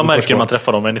utan... Man märker när man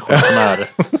träffar de människorna som är...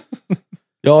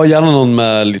 Ja, gärna någon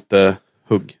med lite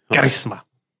hugg. Karisma.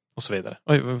 Och så vidare.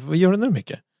 Oj, vad gör du nu,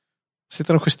 Micke?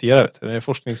 Sitter och justerar, vet du? Det är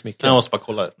forskningsmicke. Jag måste bara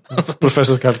kolla det.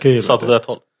 Professor Kalkyl. Satt åt rätt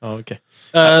håll. Ja, okej.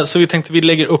 Så vi tänkte vi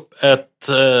lägger upp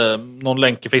någon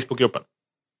länk i Facebookgruppen.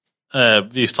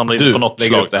 Vi samlar in på något lägger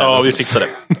slag. upp det här. Ja, vi fixar det.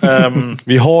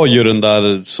 Vi har ju den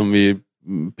där som vi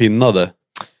pinnade.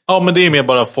 Ja, men det är mer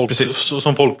bara folk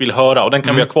som folk vill höra. Och den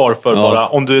kan vi ha kvar för bara,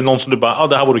 om det är någon som du bara,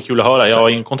 det här vore kul att höra. Jag har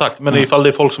ingen kontakt. Men ifall det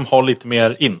är folk som har lite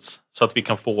mer ins. Så att vi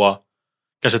kan få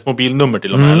kanske ett mobilnummer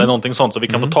till och med, eller någonting sånt, så vi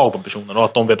kan få tag på personen och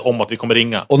att de vet om att vi kommer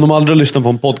ringa. Om de aldrig lyssnar på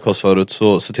en podcast förut,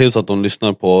 så se till så att de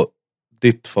lyssnar på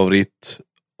ditt favoritavsnitt.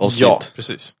 Ja,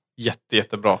 precis.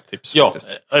 Jättebra tips. Ja,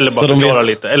 faktiskt. eller bara förklara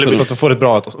lite. Eller att de får ett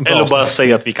bra eller bara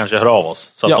säga att vi kanske hör av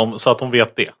oss. Så att de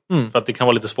vet det. För att det kan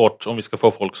vara lite svårt om vi ska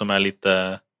få folk som är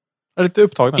lite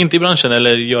upptagna. Inte i branschen,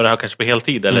 eller gör det här kanske på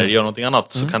heltid, eller gör någonting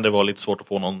annat, så kan det vara lite svårt att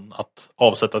få någon att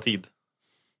avsätta tid.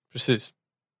 Precis.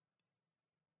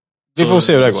 Vi får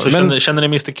se hur det går. Så känner ni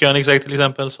Mr. Koenigsegg till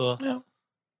exempel, så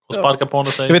och sparka på honom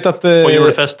och säga. Jag vet att på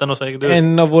julfesten och säga du.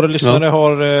 En av våra lyssnare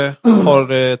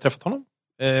har träffat honom.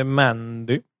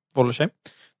 Mandy, Wollertjej.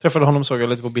 Träffade honom, såg jag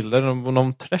lite på bilder.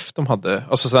 Någon träff de hade.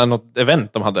 Alltså sådär, något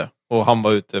event de hade. Och han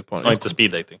var ute på... Ja, inte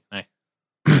speed dating. Nej.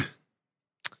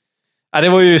 Det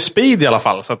var ju speed i alla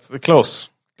fall. Så att close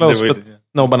but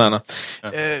no banana.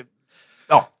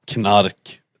 Ja.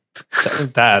 Knark.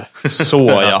 Där. Så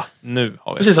ja. Nu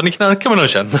har vi... Precis, har ni knarkar med någon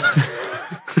känd?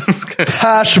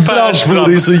 Persbrandt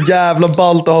vore ju så jävla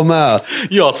ballt att ha med.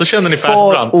 Ja, så känner ni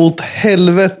Persbrandt. Åt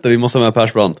helvete, vi måste ha med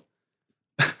Persbrandt.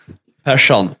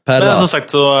 Persan, Perra. Men som sagt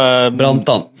så...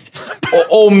 Brantan.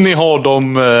 Och om ni har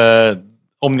dem...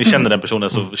 om ni känner den personen,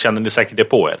 så känner ni säkert det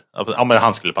på er. Ja, men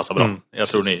han skulle passa bra. Jag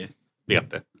tror ni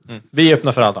vet det. Vi är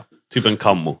öppna för alla. Typ en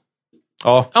kammo.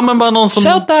 Ja, men bara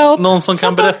någon som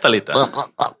kan berätta lite.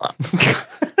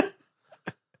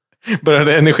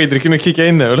 Började energidrycken att kicka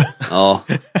in nu, eller? Ja.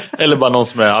 Eller bara någon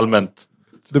som är allmänt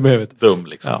dum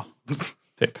liksom. Ja,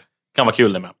 typ. Kan vara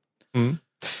kul det med.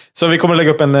 Så vi kommer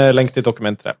lägga upp en länk till ett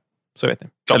dokument till det. Så vet ni.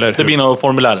 Ja, eller det blir något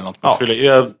formulär eller något.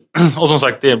 Ja. Och som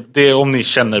sagt, det är om ni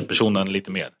känner personen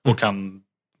lite mer och kan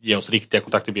ge oss riktiga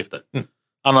kontaktuppgifter.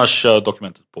 Annars kör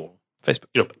dokumentet på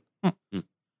Facebook-gruppen.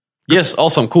 Yes,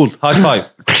 awesome, cool. High five.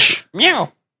 Mjau.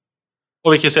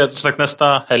 Och vi kan säga som sagt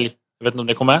nästa helg, jag vet inte om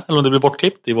det kommer med eller om det blir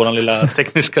bortklippt i våran lilla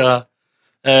tekniska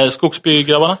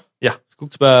Skogsby-grabbarna. Ja,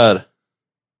 Skogsbär.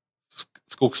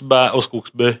 Skogsbär och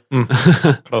Skogsby.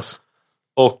 Klass.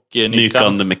 Och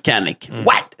Nykan the Mechanic.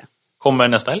 What? Kommer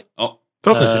nästa helg. Ja.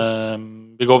 Förhoppningsvis.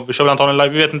 Vi kör väl antagligen live.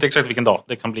 Vi vet inte exakt vilken dag.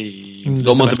 Det kan bli...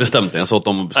 De har inte bestämt det. Jag sa att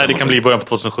de har bestämt. Nej, det kan bli i början på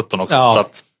 2017 också. Ja. Så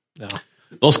att...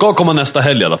 De ska komma nästa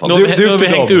helg i alla fall. Nu har vi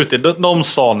hängt ut det. De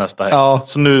sa nästa helg. Ja.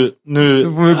 Så nu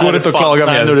går det inte att klaga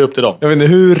mer. Nu är det upp till dem. Jag vet inte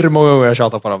hur många gånger jag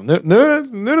tjatar på dem. Nu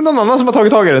är det någon annan som har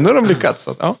tagit tag i det. Nu har de lyckats.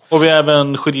 Så, ja. Och vi har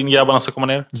även Sjödin-grabbarna som kommer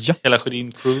ner. Ja. Hela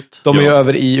Sjödin-crewet. De är ju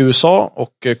över i USA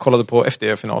och kollade på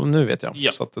FD-finalen nu, vet jag.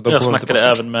 Ja. Så att jag snackade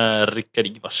även med Rickard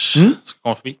Ivars. Ska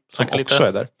komma förbi. Som också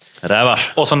är där.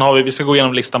 Rävars. Och sen har vi ska gå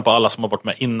igenom listan på alla som har varit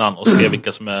med innan och se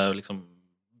vilka som är liksom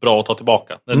bra att ta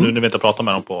tillbaka. Nu när vi inte pratar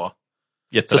med dem på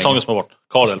säsongen som har varit.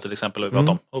 Karel till exempel har vi pratat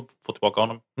om. Och få tillbaka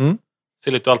honom.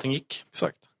 Se lite hur allting gick.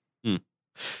 Exakt.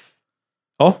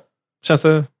 Ja, känns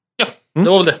det... Ja, det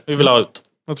var väl det vi vill ha ut.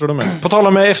 Vad tror du med? På tal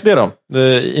om FD då.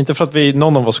 Inte för att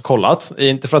någon av oss har kollat.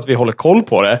 Inte för att vi håller koll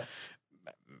på det.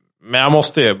 Men jag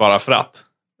måste ju bara för att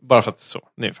så.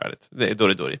 Nu är det färdigt. Det är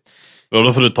dåligt. Ja,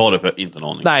 då får du ta det för inte en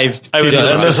aning. Nej,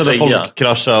 eller folk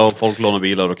kraschar och folk lånar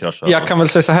bilar och kraschar. Jag kan väl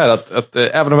säga så här att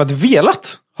även om jag hade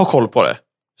velat ha koll på det,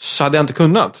 så hade jag inte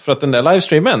kunnat. För att den där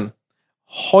livestreamen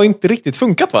har inte riktigt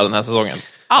funkat den här säsongen.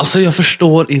 Alltså jag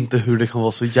förstår inte hur det kan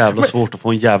vara så jävla svårt att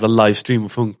få en jävla livestream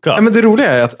att funka. Nej, men det roliga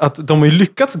är att de har ju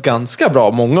lyckats ganska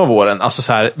bra många av åren. Alltså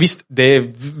så här, visst, det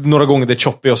är några gånger det är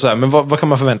choppy och så här, men vad kan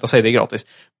man förvänta sig? Det är gratis.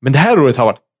 Men det här året har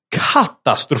varit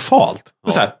katastrofalt.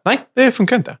 Så här, nej, det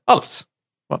funkar inte alls.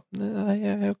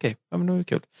 Nej, okej. Ja, men det är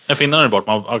kul. En finnare är bort,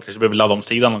 man kanske behöver ladda om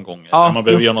sidan någon gång. Ja, man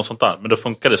behöver göra något sånt där, men då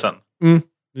funkar det sen.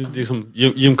 Liksom,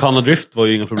 Gymkhana Drift var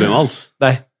ju inga problem alls.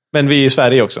 Nej, men vi är i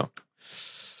Sverige också.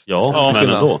 Ja, men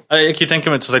ändå. Jag kan ju tänka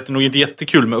mig att det är nog inte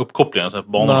jättekul med uppkopplingar på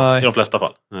banorna i de flesta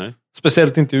fall. Nej.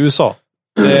 Speciellt inte i USA.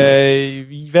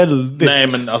 Väldigt... Nej,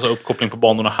 men alltså uppkoppling på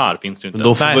banorna här finns ju inte. Men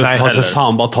då får för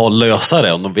fan bara ta och lösa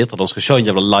det. Om de vet att de ska köra en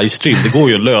jävla livestream. Det går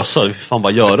ju att lösa. Vi får fan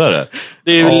bara göra det.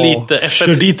 Det är väl lite... F1...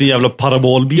 Kör dit en jävla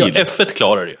parabolbil. Ja, F1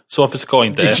 klarar det ju. Så varför ska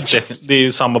inte F1? Det är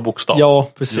ju samma bokstav. Ja,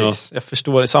 precis. Ja. Jag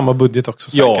förstår. Samma budget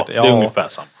också säkert. Ja, det är ungefär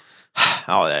samma.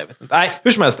 Ja, jag vet inte. Nej,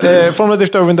 hur som helst. Formula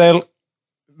Drift Irvindale.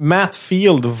 Matt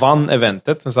Field vann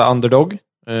eventet. En sån här underdog.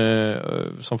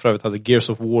 Som för övrigt hade Gears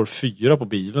of War 4 på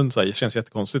bilen. Så här, det känns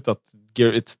jättekonstigt att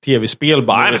ett tv-spel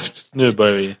bara... Nu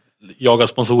börjar vi jaga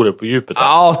sponsorer på djupet.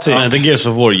 Ja, typ. Men det Gears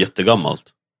of War är jättegammalt.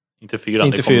 Inte 4.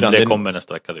 Det kommer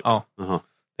nästa vecka. Typ. Ja.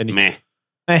 Det är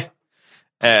Nej.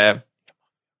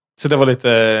 Så det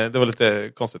var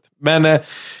lite konstigt. Men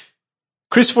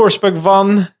Chris Forsberg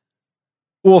vann.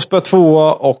 Åsberg 2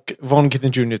 och Von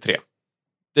Gittin Jr. 3.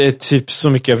 Det är typ så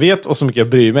mycket jag vet och så mycket jag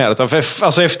bryr mig.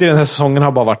 Alltså efter den här säsongen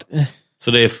har bara varit...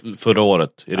 Så det är förra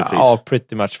året i repris? Ja,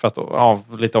 pretty much. För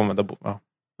att, lite omvända. Ja.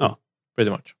 Ja.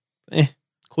 Pretty much.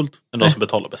 Coolt. Men de som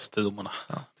betalar bäst till domarna.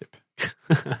 Ja, typ.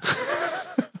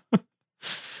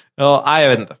 Ja, nej, jag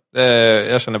vet inte.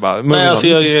 Jag känner bara... Nej, alltså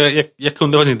jag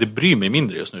kunde faktiskt inte bry mig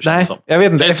mindre just nu. Nej, jag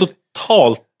vet inte. Jag är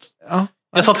totalt... Ja.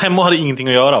 Jag satt hemma och hade ingenting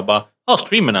att göra. Bara,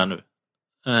 streamen är nu.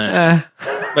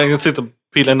 Men jag sitter och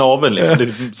pillar i naveln liksom. Det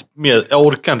är mer, jag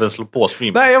orkar inte ens slå på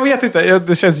streamen. Nej, jag vet inte.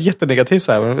 Det känns jättenegativt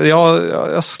så här. Jag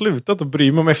har slutat att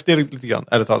bry mig om FD lite grann.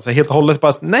 Ärligt talat. Helt och hållet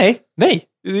bara, nej. Det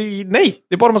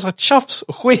är bara en massa tjafs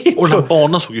och skit. Och den här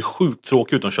banan såg ju sjukt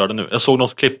tråkig ut de körde nu. Jag såg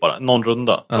något klipp bara. Någon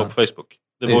runda på Facebook.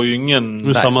 Det var ju ingen... Det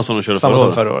är samma som de körde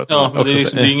förra året. Ja, men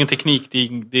det är ingen teknik.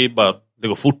 Det är bara... Det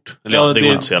går fort. Eller det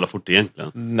går inte så jävla fort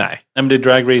egentligen. Nej. Men det är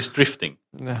drag race drifting.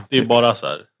 Nej, det är bara så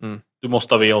här. Du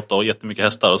måste ha V8 och jättemycket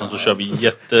hästar. Och sen så kör vi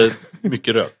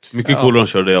jättemycket rök. Mycket coolare de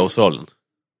körde i Australien.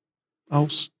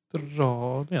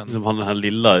 Australien? De hade den här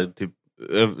lilla, typ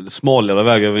smal jävla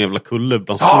väg över en jävla kulle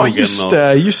bland skogen.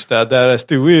 Ja, just det. Där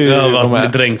stod ju de här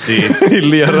dränkt i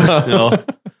lera. Ja.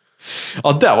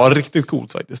 Ja, det var riktigt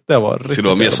coolt faktiskt. Det var riktigt. Så det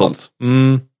var mer sånt.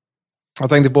 Jag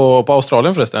tänkte på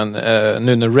Australien förresten.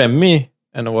 Nu när Remy,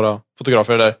 en av våra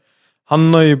fotografer där,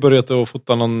 han har ju börjat att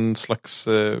fota någon slags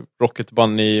Rocket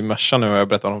Bunny Merca nu, har jag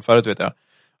berättat om förut, vet jag.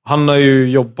 Han har ju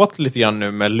jobbat lite grann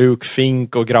nu med Luke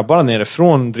Fink och grabbarna nere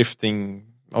från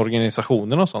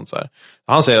driftingorganisationen och sånt så här.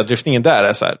 Han säger att driftingen där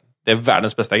är så här, det är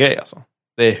världens bästa grej alltså.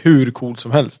 Det är hur coolt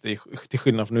som helst, det är till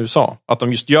skillnad från USA. Att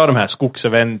de just gör de här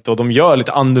skogsevent och de gör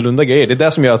lite annorlunda grejer. Det är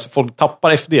det som gör att folk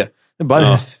tappar FD. Det är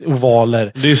bara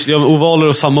ovaler. Det är ovaler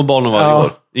och samma banor varje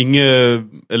år. Inget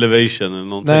elevation eller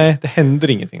någonting. Nej, det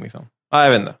händer ingenting liksom. Nej,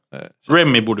 jag vet inte.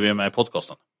 Remy borde vi ha med i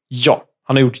podcasten. Ja,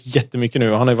 han har gjort jättemycket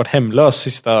nu. Han har ju varit hemlös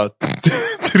sista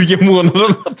 3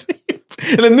 månaderna typ.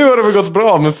 Eller nu har det väl gått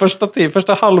bra, men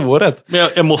första halvåret. Men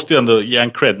jag måste ju ändå ge en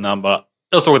cred när han bara,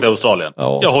 jag står till Australien.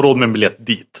 Ja. Jag har råd med en biljett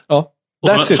dit. Ja.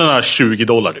 Och sån här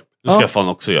 $20 typ. Det ska jag fan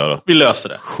också göra. Vi löser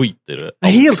det. Skit i det.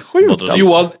 Helt sjukt alltså.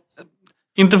 Johan,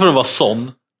 inte för att vara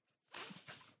sån.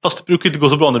 Fast det brukar inte gå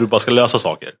så bra när du bara ska lösa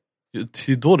saker.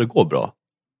 Det är då det går bra.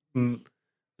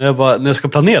 När jag ska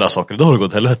planera saker, då har det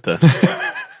gått helvete.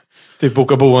 Typ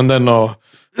boka boenden och...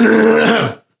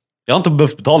 Jag har inte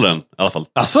behövt betala den i alla fall.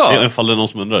 Asså? I fall det är någon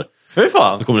som undrar. Fy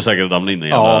fan. Då kommer det säkert ramla in en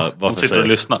jävla... de sitter och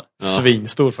lyssnar. Ja.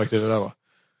 Svinstor faktiskt det där var.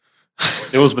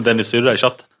 Det var som en Dennis syrra i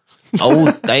chatten. Oh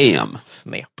damn.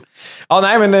 Snep. Ja,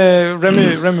 nej men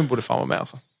Remy borde fan vara med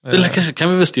alltså. Eller kanske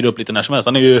kan vi väl styra upp lite när som helst.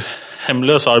 Han är ju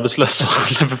hemlös och arbetslös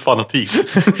och lever fanatik.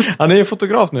 Han är ju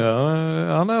fotograf nu.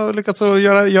 Han har lyckats att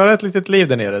göra ett litet liv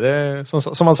där nere. Det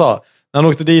är, som han sa. När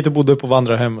han åkte dit och bodde på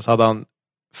vandrarhem så hade han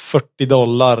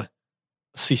 $40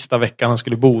 sista veckan han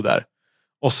skulle bo där.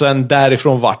 Och sen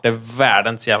därifrån vart det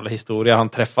världens jävla historia. Han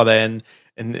träffade en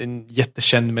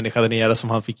jättekänd människa där nere som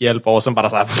han fick hjälp av. Och sen bara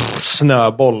så här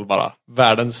snöboll bara.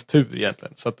 Världens tur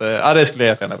egentligen. Så att, det skulle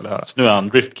jag jättegärna vilja höra. Så nu är han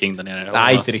Drift King där nere?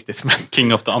 Nej, inte riktigt. Men...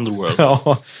 King of the Underworld.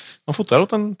 Ja, man fotar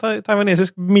åt en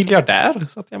taiwanesisk miljardär.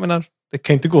 Så att jag menar, det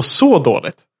kan inte gå så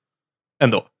dåligt.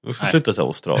 Ändå. Vi får flytta till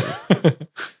Australien.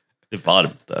 Det är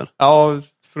varmt där. Ja,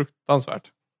 fruktansvärt.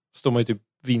 Står man ju typ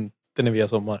vinter när vi har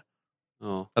sommar.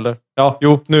 Ja. Eller? Ja,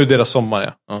 jo, nu är deras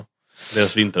sommar, ja.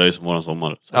 Deras vinter är ju som våran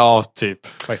sommar. Så. Ja, typ,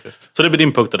 faktiskt. Så det blir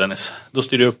din puck då, Dennis. Då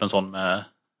styr du upp en sån med...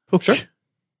 Puck?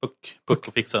 Puck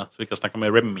och fixa. Så vi kan snacka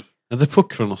med Remy. Ja, det är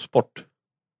puck från någon sport.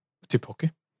 Typ hockey,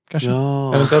 kanske.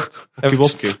 Ja. Eventuellt.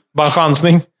 Hockey. Bara en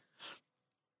chansning.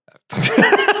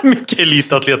 Mycket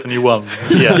elitatleten Johan.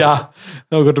 Yeah. Ja,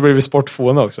 jag har gått och blivit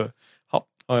sportfående också. Ja.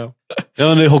 Ja,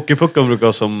 men det är hockeypucken brukar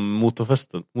ha som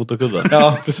motorkudden.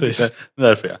 Ja, precis.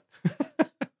 Därför ja.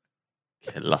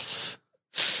 Klass.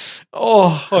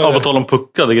 På tal om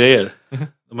puckade grejer.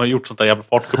 De har gjort sånt där jävla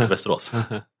fartkupp i Västerås.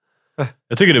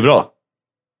 Jag tycker det är bra.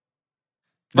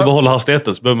 Det bara hålla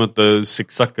hastigheten så behöver man inte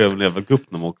zigzacka över en jävla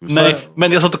gupp när man åker. Nej,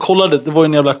 men jag satt och kollade. Det var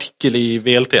en jävla artikel i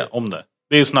VLT om det.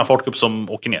 Det är ju sån här fartkupp som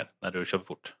åker ner när du kör för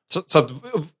fort. Så att...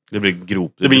 Det blir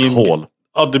grop, det blir ett hål.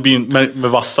 Ja, det blir med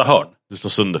vassa hörn. Det står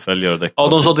sönder fälgar och däck. Ja,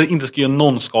 de sa att det inte ska göra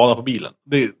någon skada på bilen.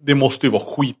 Det måste ju vara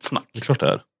skitsnack. Det är klart det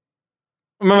är.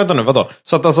 Men vänta nu, vadå?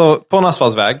 Så att alltså, på en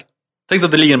asfaltsväg... Tänk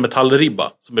att det ligger en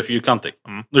metallribba som är fyrkantig.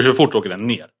 När du kör fort åker den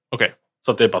ner. Okej.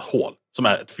 Så att det är bara ett hål. Som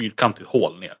är ett fyrkantigt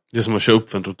hål ner. Det är som att köra upp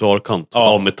för en trottoarkant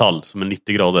av metall som är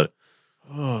 90 grader.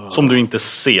 Som du inte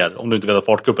ser om du inte vet att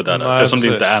fartguppet är där. Eftersom det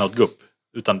inte är något gupp.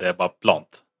 Utan det är bara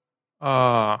plant.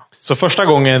 Så första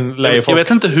gången jag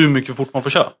vet inte hur mycket fort man får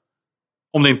köra.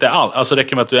 Om det inte är allt. Alltså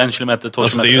räcker med att du är 1 kilometer, 2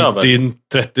 kilometer över. Det är en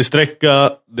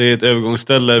 30-sträcka. Det är ett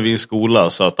övergångsställe vid en skola.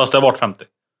 Så att... Fast det har varit 50.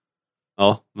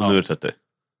 Ja, men nu är det 30.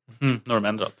 Nu har de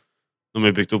ändrat. De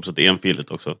har byggt upp så att det är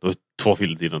enfiligt också. Det var 2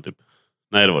 filer innan typ.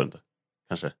 Nej, det var det inte.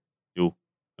 Kanske. Jo,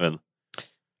 jag vet inte.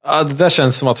 Ja, det där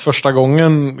känns som att första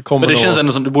gången kommer. Men det känns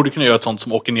ändå som du borde kunna göra ett sånt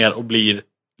som åker ner och blir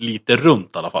lite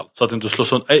runt i alla fall. Så att du inte slår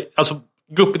sönder. Alltså,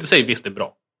 guppet i sig visst är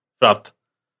bra. För att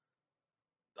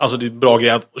alltså det är bra grej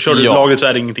att kör du lagligt så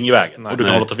är det ingenting i vägen. Och du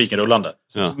kan hålla trafiken rullande.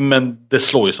 Ja. Men det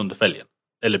slår ju sönder fälgen.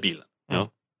 Eller bilen. Ja.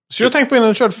 Så jag tänkte på innan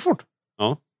du körde för fort.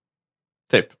 Ja.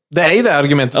 Typ. Det är ju det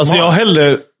argumentet. Alltså jag har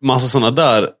hellre massa sådana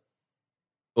där.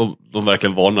 Och de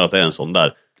verkligen varnar att det är en sån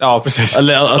där. Ja, precis.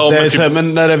 Eller att det är så här,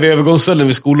 men när det är vid övergångsställen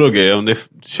vid skolor och grejer, om det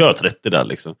kör 30 där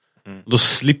liksom. Då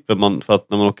slipper man, för att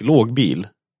när man åker lågbil,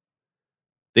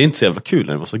 det är inte så jävla kul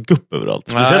när det är massa gupp överallt.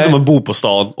 Speciellt när man bor på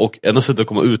stan och enda sättet att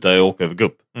komma ut är att åka över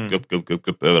gupp.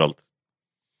 Gupp överallt.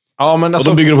 Ja, men alltså...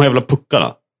 Och då bygger de här jävla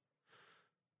puckarna.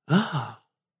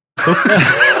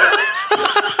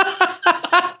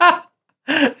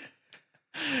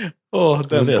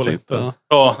 Den polletten.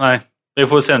 Ja, nej. Vi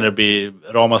får se när det blir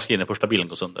ramaskrin när första bilen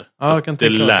går sönder. Ja, det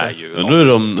lär ju. Men nu är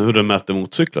hur de mäter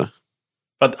motorcyklar.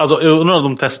 För att, alltså, jag undrar om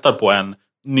de testar på en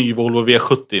ny Volvo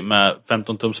V70 med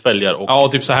 15-tums fälgar och... Ja,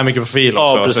 typ så här mycket profil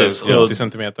också. Ja, precis. 80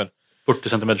 centimeter. 40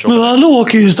 centimeter. Men han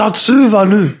åker ju stadssuvar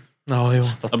nu! Ja, jo.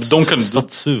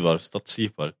 Stadssuvar.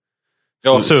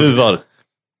 Ja, suvar.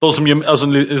 De som gör... Alltså,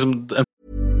 liksom,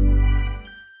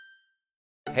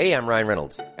 Hey, I'm Ryan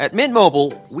Reynolds. At Mint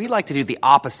Mobile, we like to do the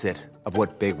opposite of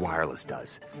what Big Wireless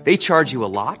does. They charge you a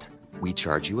lot, we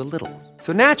charge you a little.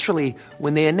 So naturally,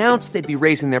 when they announced they'd be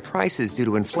raising their prices due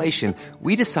to inflation,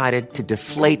 we decided to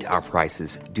deflate our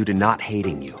prices due to not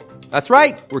hating you. That's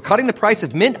right. We're cutting the price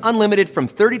of Mint Unlimited from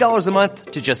 $30 a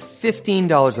month to just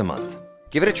 $15 a month.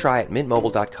 Give it a try at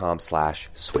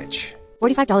mintmobile.com/switch.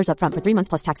 $45 up front for 3 months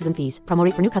plus taxes and fees. Promo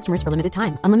rate for new customers for limited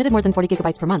time. Unlimited more than 40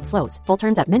 gigabytes per month. Slows full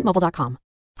terms at mintmobile.com.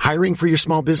 Hiring for your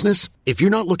small business? If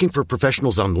you're not looking for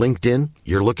professionals on LinkedIn,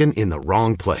 you're looking in the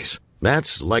wrong place.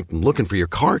 That's like looking for your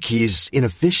car keys in a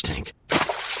fish tank.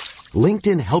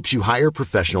 LinkedIn helps you hire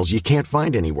professionals you can't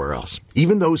find anywhere else,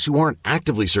 even those who aren't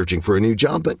actively searching for a new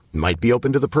job but might be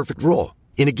open to the perfect role.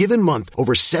 In a given month,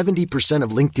 over 70%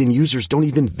 of LinkedIn users don't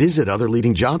even visit other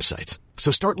leading job sites.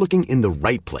 So start looking in the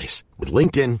right place. With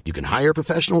LinkedIn, you can hire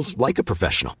professionals like a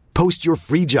professional. Post your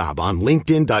free job on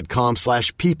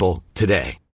linkedin.com/people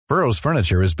today. Burrow's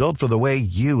furniture is built for the way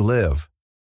you live.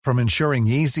 From ensuring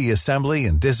easy assembly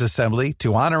and disassembly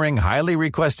to honoring highly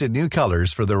requested new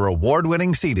colors for their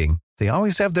award-winning seating, they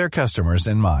always have their customers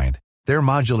in mind. Their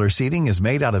modular seating is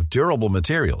made out of durable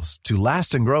materials to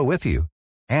last and grow with you.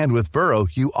 And with Burrow,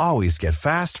 you always get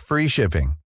fast, free shipping.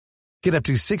 Get up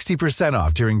to 60%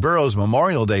 off during Burrow's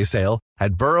Memorial Day sale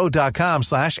at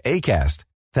burrow.com/ACAST.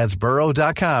 That's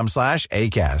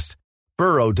burrow.com/ACAST.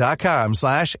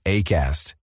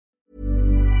 burrow.com/ACAST.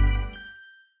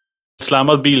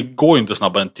 Slammad bil går ju inte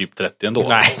snabbare än typ 30 ändå.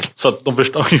 Nej. Så att de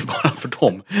förstör ju bara för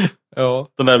dem. Ja.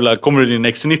 Den där jävla, kommer du in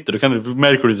i XC90 då kan du,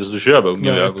 märker du inte så du kör över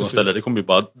ungen vid ögonstället. Det kommer ju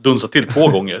bara dunsa till 2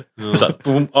 gånger. Så här,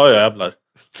 boom, ja jävlar.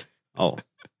 Ja.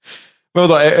 Men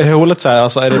vadå, är hålet så här,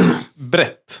 alltså är det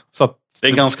brett? Så att det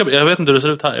är ganska, jag vet inte hur det ser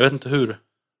ut här. Jag vet inte hur.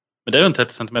 Men det är ju en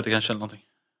 30 cm kanske eller någonting.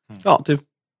 Ja, typ.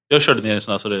 Jag körde ner i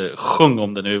sån här så det sjöng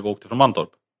om det när vi åkte från Mantorp.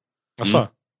 Alltså.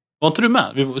 Var inte du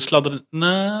med? Vi sladdade...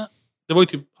 Nej. Det var ju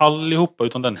typ allihopa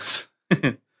utan Dennis.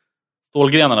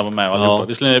 Stålgrenarna var med och allihopa.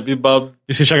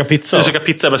 Vi ska käka pizza. Vi ska käka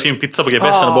pizza. Jag skrev in pizza på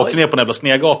GPSen och åkte ner på en jävla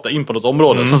snegata in på något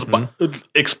område. Sen så bara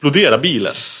exploderar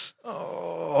bilen.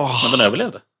 Men den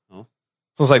överlevde.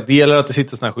 Som sagt, det gäller att det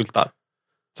sitter såna här skyltar.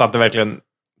 Så att det verkligen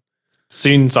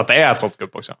syns att det är ett sånt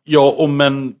gupp också. Ja,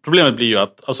 men problemet blir ju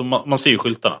att alltså, man ser ju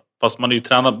skyltarna. Fast man är ju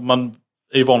tränad, man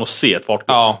är ju van att se ett fartgupp.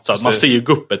 Ja, så att man ser ju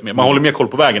guppet mer. Man håller mer koll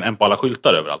på vägen än på alla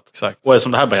skyltar överallt. Exakt. Och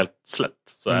eftersom det här var helt slätt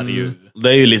så är det ju... Det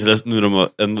är ju lite, nu det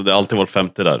har alltid varit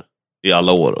 50 där i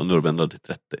alla år och nu har de ändrat till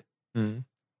 30.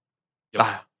 Ja.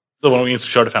 Då var det nog ingen som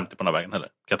körde 50 på den här vägen heller,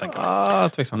 kan jag tänka mig.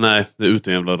 Tveksamt. Nej, det är ut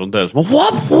en jävla rondell som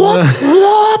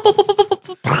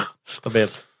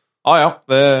stabilt. Ja.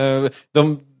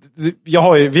 Jag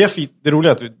har ju, det är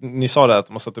roligt att ni sa det att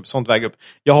de har satt upp sånt väg upp.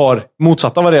 Jag har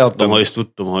motsatta variant. De har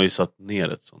ju satt ner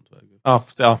ett sånt väg upp.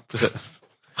 Ja, precis.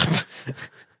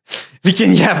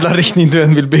 Vilken jävla riktning du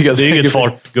än vill bygga. Det är inget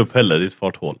fartgupp heller, det är ett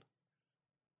farthål.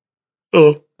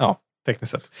 Ja,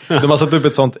 tekniskt sett. De har satt upp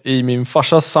ett sånt i min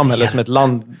farsas samhälle som ett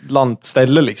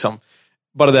landställe liksom.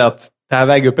 Bara det att det här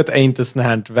väguppet är inte sån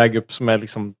här vägupp som är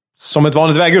liksom som ett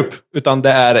vanligt vägupp, utan det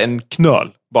är en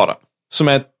knöl bara. Som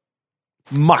är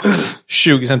max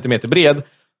 20 cm bred,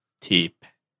 typ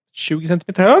 20 cm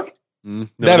hög.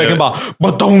 Det är verkligen bara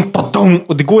badong,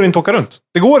 och det går inte att åka runt.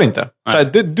 Det går inte. Så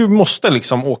här, du måste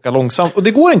liksom åka långsamt. Och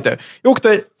det går inte. Jag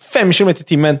åkte 5 km i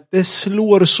timmen. Det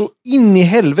slår så in i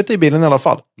helvete i bilen i alla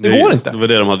fall. Det går inte. Det var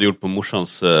det de hade gjort på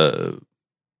morsans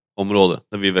område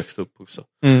där vi växte upp också.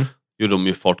 Gjorde de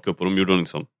ju fartcup och de gjorde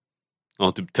liksom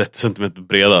typ 30 cm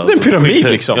breda. Det är en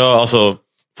pyramid liksom. Ja, alltså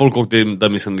folk åkte där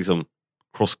med liksom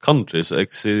cross country, så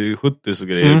XC70 och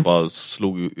grejer bara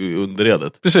slog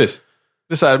underredet. Precis.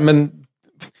 Det är så här, men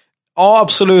ja,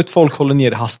 absolut, folk håller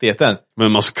ner hastigheten.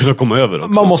 Men man ska kunna komma över också.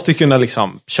 Man måste kunna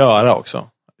liksom köra också.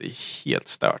 Det är helt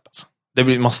stört alltså. Det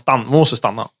blir, man måste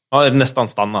stanna. Ja, nästan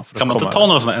stanna. För kan man inte ta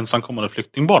några sådana ensamkommande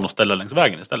flyktingbarn och ställa längs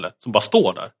vägen istället? Som bara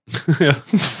står där.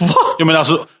 Jag menar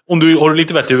alltså, om du har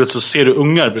lite vett i huvudet så ser du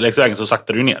ungar längs vägen så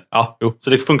saktar du ner. Ja, jo. Så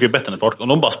det funkar ju bättre än ett fartköp. Om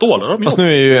de bara står där. Fast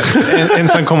nu är ju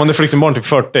ensamkommande flyktingbarn typ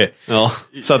 40. Ja.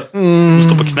 Så att, de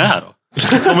står på knä då.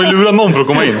 De vill lura någon för att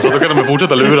komma in. Så då kan de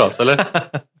fortsätta luras, eller?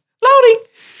 Lauri!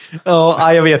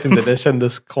 Ja, jag vet inte. Det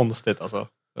kändes konstigt alltså.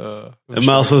 Men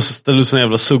alltså, ställer du såna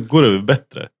jävla suggor är det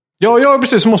bättre. Ja,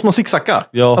 precis. Så måste man zigzacka.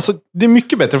 Ja. Alltså, det är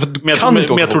mycket bättre för att du kan inte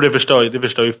åka. Men jag tror det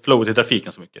förstör ju flowet i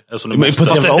trafiken så mycket. Alltså, men på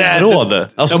ett jävla område.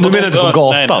 Alltså, du menar inte på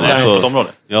gatan. Nej, på ett område.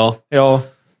 Ja,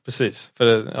 precis.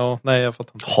 För nej, jag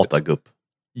fattar inte. Hata gupp.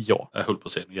 Ja. Jag höll på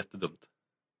att säga det. Jättedumt.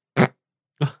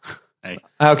 Nej.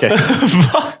 Okej.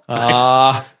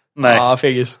 Va? Nej.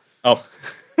 Fegis. Ja.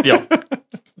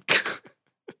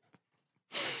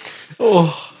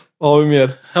 Vad har vi mer?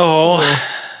 Ja.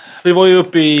 Vi var ju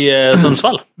uppe i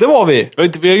Sundsvall. Det var vi.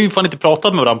 Vi har ju fan inte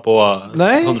pratat med varandra på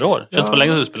 100 år. Känns som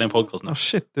länge sedan vi spelade en podcast nu.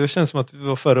 Shit, det känns som att vi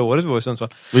var förra året vi var i Sundsvall.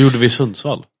 Vad gjorde vi i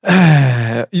Sundsvall?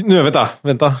 Nu,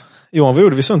 vänta. Johan, vad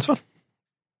gjorde vi i Sundsvall?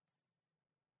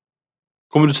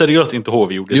 Kommer du seriöst inte ihåg vad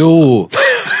vi gjorde i Sundsvall?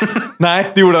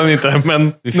 Nej, det gjorde han inte,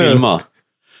 men... Vi filmade.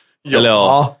 Ja.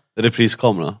 Eller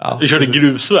repriskamera. Ja, vi körde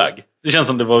grusväg. Det känns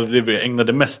som det var det vi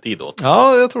ägnade mest tid åt.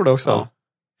 Ja, jag tror det också. Ja.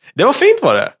 Det var fint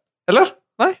var det. Eller?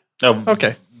 Nej? Ja,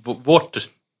 okej.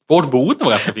 Vårt boende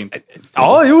var ganska fint.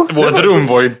 Ja, jo. Vårt rum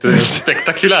var ju inte det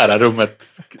spektakulära rummet.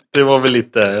 Det var väl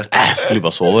lite... skulle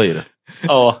bara sova i det.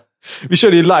 Ja. Vi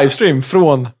körde ju livestream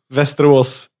från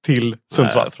Västerås till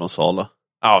Sundsvall. Nej, från Sala.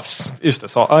 Ja, just det. Just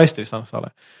det. Sala.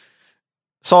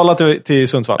 Sala till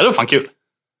Sundsvall. Ja, det var fan kul.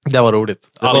 Det var roligt.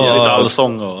 Lite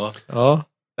allsång och... Ja.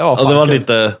 Det var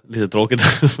lite tråkigt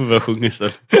att börja sjunga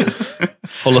istället.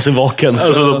 Hålla sig vaken.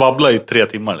 Alltså babbla i 3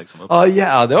 timmar liksom.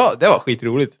 Ja, det var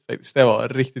skitroligt faktiskt. Det var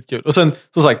riktigt kul. Och sen,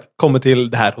 som sagt, kommer till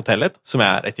det här hotellet som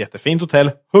är ett jättefint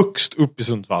hotell högst upp i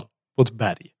Sundsvall på ett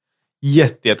berg.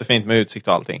 Jättefint med utsikt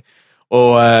och allting.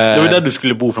 Och, det var där du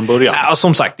skulle bo från början. Ja,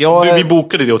 som sagt. Vi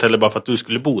bokade det hotellet bara för att du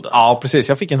skulle bo där. Ja, precis.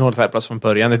 Jag fick en hotellplats från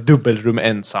början. Ett dubbelrum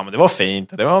ensam. Det var fint.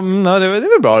 Det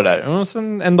var bra det där. Och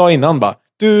sen en dag innan bara,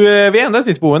 vi ändrat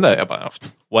ditt boende. Jag bara,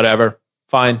 whatever.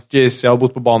 Fine. Jeez, jag har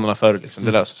bott på banorna förr. Liksom.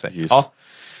 Det löser sig. Ja.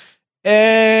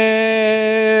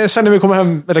 Sen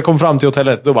när vi kom fram till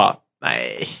hotellet, då bara,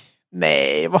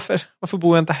 nej, varför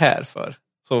bor jag inte här för?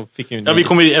 Så fick vi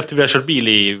kom ju efter vi har kört bil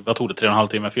i, vad tog det, 3,5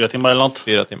 timmar, 4 timmar eller något?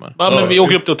 4 timmar. Ja, men vi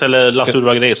åker upp till hotellet, lastar ur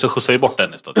våra grejer, så skjutsar vi bort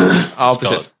den istället. Ja,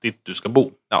 precis. Dit du ska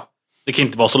bo. Ja. Det kan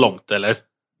inte vara så långt, eller?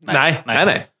 Nej.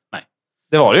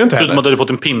 Det var det ju inte heller. Förutom att du hade fått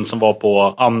en pin som var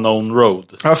på Unknown Road.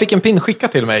 Jag fick en pin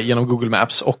skickad till mig genom Google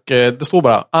Maps och det står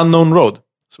bara Unknown Road.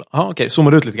 Okej,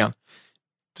 zoomar ut lite grann.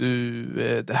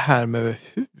 Det här med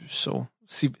hus och...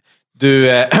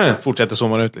 fortsätter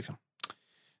zooma ut liksom.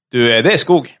 Det är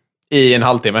skog i en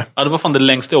halvtimme. Ja, det var fan det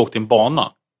längsta jag åkte i en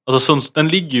bana. Alltså den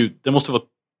ligger ju, det måste vara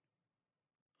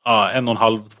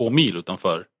 1,5-2 mil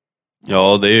utanför.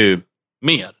 Ja, det är ju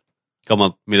mer.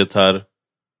 Gammalt militär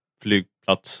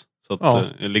flygplats. Så att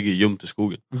det ligger gömt i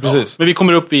skogen. Precis. Men vi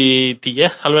kommer upp vid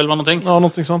 10, halv 11 någonting. Ja,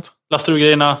 någonting sånt. Lastar ur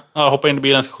grejerna, hoppar in i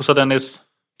bilen, ska skjutsa Dennis.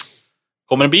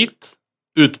 Kommer en bit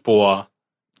ut på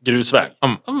grusväg.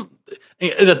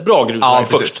 En rätt bra grusväg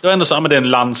först. Det var ändå så, men det är en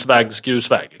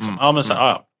landsvägsgrusväg liksom. Ja, men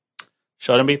så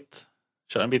kör en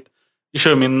bit. Vi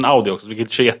kör min Audi också,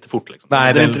 vilket kör jättefort liksom.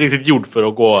 Nej, den är inte riktigt gjord för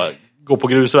att gå på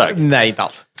grusväg. Nej, inte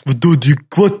alls. Vadå, det är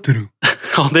quattro?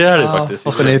 Ja, det är det faktiskt.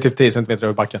 Fast den är typ 10 cm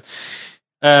över backen.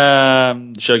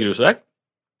 Kör grusväg.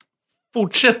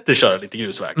 Fortsätter köra lite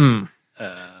grusväg.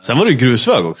 Sen var det ju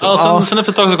grusväg också. Ja, sen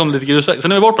efter ett tag så kom det lite grusväg. Sen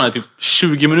när vi var på den här typ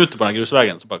 20 minuter på den här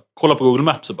grusvägen, så bara kolla på Google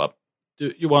Maps och bara,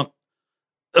 du Johan,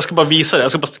 jag ska bara visa dig.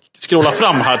 Jag ska bara scrolla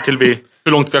fram här till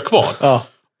hur långt vi har kvar. Ja.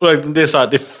 Och det är så här,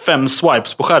 det är 5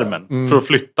 swipes på skärmen för att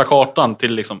flytta kartan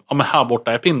till liksom, men här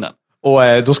borta är pinnen. Och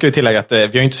då ska vi tillägga att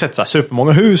vi har inte sett så här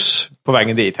supermånga hus på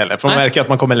vägen dit heller. För man märker att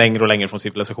man kommer längre och längre från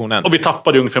civilisationen. Och vi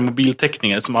tappade ungefär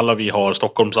mobiltäckningen som alla vi har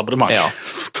Stockholms abonnemang. Ja.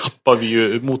 Så tappade vi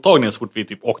ju mottagningen så fort vi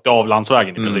typ åkte av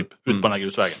landsvägen i princip. Ut på den här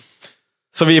grusvägen.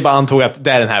 Så vi bara antog att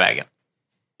det är den här vägen.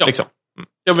 Ja. Liksom.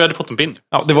 Ja, vi hade fått en pin.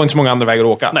 Ja, det var inte så många andra vägar att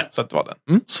åka. Nej. Så att det var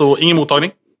den. Så ingen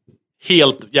mottagning.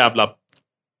 Helt jävla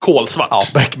kolsvart. Ja,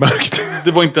 beckmörkt.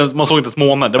 Det var inte, man såg inte ens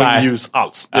månen. Det var Nej. inte ljus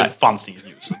alls. Det fanns inget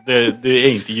ljus. Det är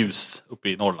inte ljus uppe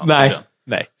i Norrland.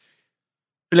 Nej.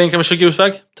 Hur länge kan vi köra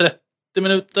grusväg? 30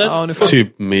 minuter? Ja,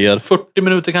 Typ mer. 40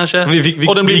 minuter kanske.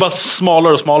 Och den blir bara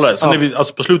smalare och smalare. Sen är vi,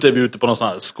 alltså på slutet är vi ute på någon sån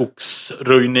här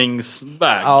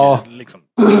skogsröjningsväg. Ja. Liksom.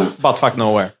 But fuck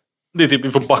nowhere. Det är typ,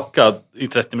 vi får backa i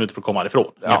 30 minuter för att komma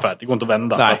härifrån. Ungefär. Det går inte att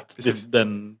vända. Nej, för att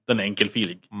den är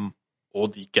enkelfilig.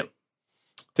 Och diken.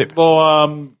 Typ.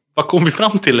 Vad kom vi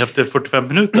fram till efter 45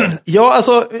 minuter? Ja,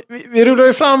 alltså, vi rullar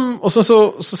ju fram och sen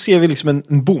så ser vi liksom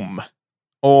en bom.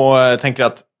 Och tänker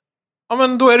att ja,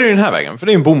 men då är det ju den här vägen. För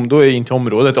det är en bom, då är inte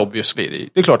området obviously.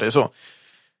 Det är klart det är så.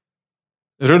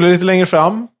 Vi rullar lite längre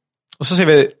fram. Och så ser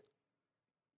vi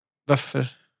varför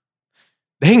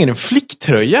det hänger en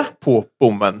flicktröja på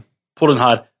bommen. På den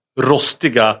här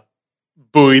rostiga,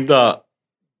 böjda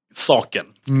saken.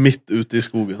 Mitt ute i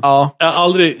skogen. Ja. Jag har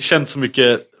aldrig känt så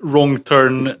mycket wrong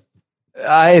turn.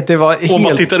 Nej, det var helt... Och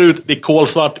man tittar ut, det är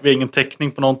kolsvart, vi har ingen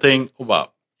täckning på någonting. Och bara,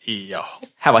 ja.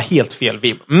 Här var helt fel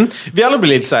vibb. Vi alla blir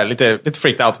lite så här, lite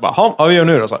freaked out. Bara, vad vi gör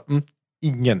nu då? Så,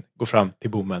 ingen går fram till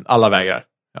bommen. Alla vägrar.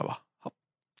 Jag bara,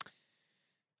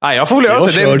 nej, jag får väl göra det.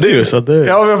 Jag körde ju så det...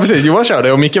 Ja, precis. Johan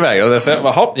körde och Micke vägrade. Så jag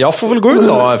bara, jag får väl gå ut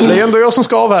då. För det är ändå jag som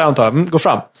ska av här, antar jag. Gå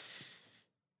fram.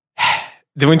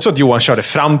 Det var inte så att Johan körde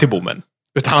fram till bommen.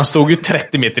 Utan han stod ju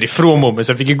 30 meter ifrån bommen.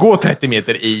 Så jag fick ju gå 30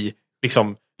 meter i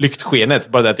liksom lyktskenet.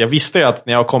 Bara det att jag visste ju att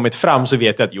när jag har kommit fram så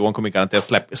vet jag att Johan kommer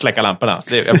garanterat släcka lamporna.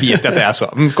 Jag vet att det är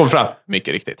så. Kom fram.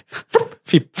 Mycket riktigt.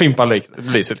 Fimpa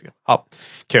lyset. Ja,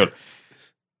 kul.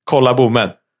 Kolla bommen.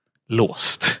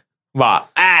 Låst. Va?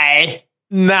 Nej.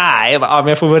 Men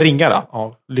jag får väl ringa då.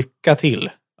 Ja, lycka till.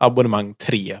 Abonnemang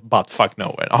 3. But fuck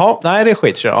nowhere. Jaha, nej det är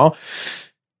skit. Ja.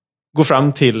 Går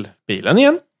fram till bilen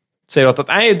igen. Säger att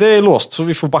nej, det är låst så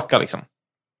vi får backa liksom.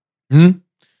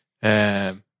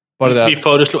 Bara det vi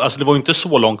föreslog, alltså det var ju inte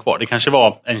så långt kvar. Det kanske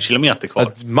var 1 kilometer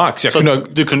kvar. Max,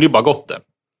 du kunde ju bara gått det.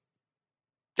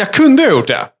 Jag kunde ha gjort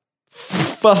det.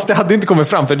 Fast det hade inte kommit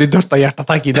fram för det är dörta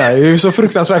hjärtattack i där. Jag är ju så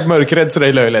fruktansvärt mörkrädd så det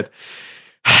är löjligt.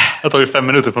 Jag tog ju 5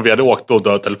 minuter från vi hade åkt och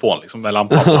död telefon liksom med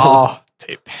lampan. Ja,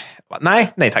 typ.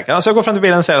 Nej tack. Alltså jag går fram till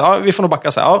bilen och säger vi får nog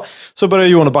backa. Så börjar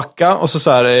Johan att backa och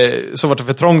så var det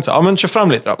för trångt. Men kör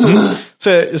fram lite då.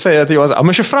 Så säger jag till Johan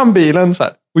men kör fram bilen. Så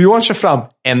här. Och Johan kör fram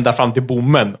ända fram till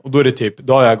bommen. Och då är det typ,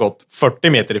 då har jag gått 40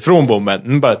 meter ifrån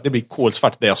bommen. Det blir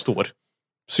kolsvart där jag står.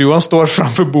 Så Johan står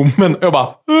framför bommen och jag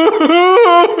bara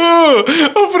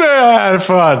varför är jag här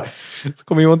för? Så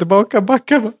kommer Johan tillbaka,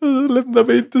 backa. Lämna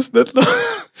mig inte snälla.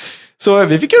 Så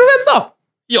vi fick ju vända.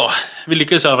 Ja, vi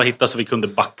lyckades i alla fall hitta så vi kunde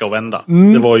backa och vända.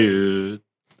 Det var ju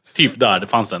typ där det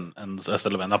fanns en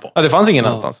ställe att vända på. Ja, det fanns ingen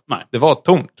annanstans. Nej. Det var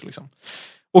tomt liksom.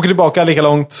 Åker tillbaka lika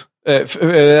långt.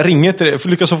 Ringer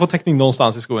till lyckas få täckning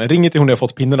någonstans i skogen. Ringer till hon jag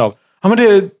fått pinnen av. Ja,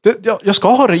 men jag ska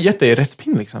ha gett dig rätt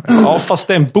pin liksom. Ja, fast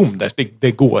det är en bom där.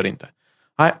 Det går inte.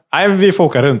 Nej, vi får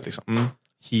åka runt liksom.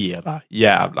 Hela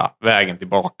jävla vägen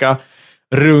tillbaka.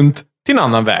 Runt till en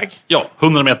annan väg. Ja,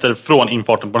 100 meter från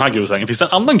infarten på den här grusvägen finns det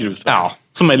en annan grusväg. Ja.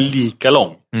 Som är lika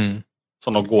lång.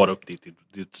 Som de går upp dit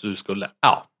du skulle.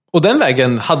 Ja, och den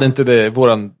vägen hade inte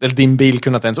din bil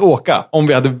kunnat ens åka. Om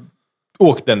vi hade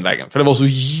åkt den vägen. För det var så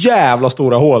jävla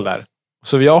stora hål där.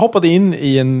 Så jag hoppade in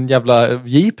i en jävla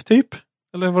jeep typ.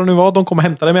 Eller vad det nu var. De kom och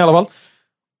hämtade mig i alla fall.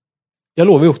 Jag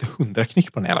lovar, vi åkte 100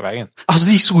 knick på den hela vägen. Alltså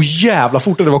det gick så jävla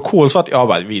fort och det var kolsvart. Jag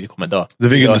bara, vi kommer dö. Du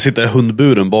fick inte sitta i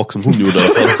hundburen bak som hon gjorde.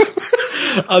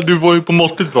 Du var ju på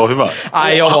måttigt bra humör.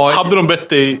 Hade de bett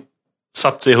dig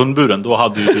satt sig i hundburen, då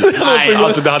hade du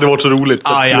alltså det hade varit så roligt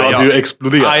för du hade ju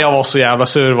exploderat. Jag var så jävla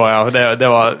sur var jag. Det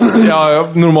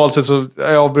var normalt sett så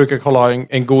jag brukar kolla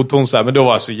en god ton så här, men då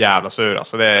var jag så jävla sur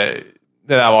alltså. Det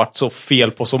där har varit så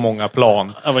fel på så många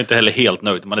plan. Jag var inte heller helt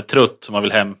nöjd. Man är trött så man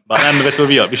vill hem. Nej, men vet du vad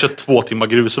vi gör? Vi kör 2 timmar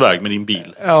grusväg med din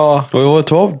bil. Ja. Och jag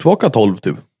var tillbaka 12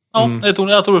 typ. Ja, jag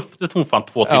tror det tog fan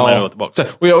 2 timmar när jag var tillbaka.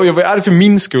 Och jag var arg för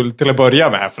min skull till att börja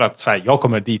med. För att så här, jag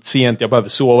kommer dit sent, jag behöver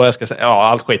sova, jag ska säga,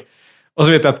 allt skit. Och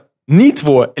så vet jag att ni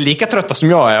två är lika trötta som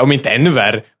jag är, om inte ännu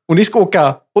värre. Och ni ska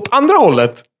åka åt andra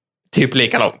hållet typ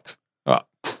lika långt. Ja.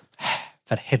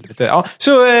 För helvete. Ja.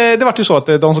 Så det var ju så att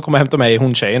de som kom och hämtade mig,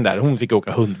 hon tjejen där, hon fick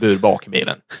åka hundbur bak i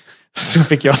bilen. Så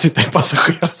fick jag sitta i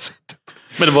passagerarsätet.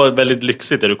 Men det var väldigt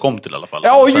lyxigt där du kom till i alla fall.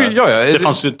 Ja. Det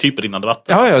fanns ju typ rinnande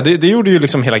vatten. Ja, det gjorde ju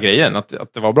liksom hela grejen,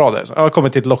 att det var bra där. Så jag har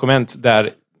kommit till ett dokument där,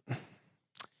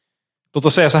 låt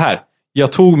oss säga så här.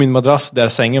 Jag tog min madrass där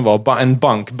sängen var en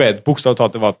bankbädd. Bokstavligt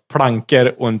talat, det var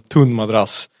plankor och en tunn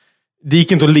madrass. Det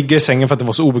gick inte att ligga i sängen för att det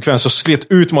var så obekvämt. Så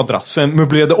slet ut madrassen,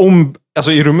 möblerade om.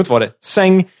 Alltså i rummet var det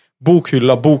säng,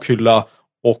 bokhylla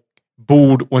och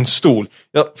bord och en stol.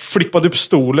 Jag flippade upp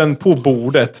stolen på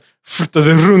bordet,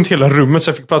 flyttade runt hela rummet så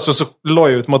jag fick plats, och så la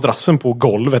jag ut madrassen på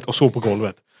golvet och sov på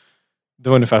golvet. Det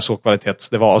var ungefär så kvalitet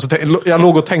det var. Alltså, jag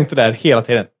låg och tänkte där hela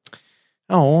tiden.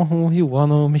 Ja, och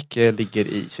Johan och Micke ligger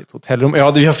i sitt hotellrum.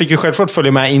 Ja, jag fick ju självklart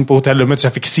följa med in på hotellrummet så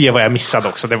jag fick se vad jag missade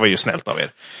också. Det var ju snällt av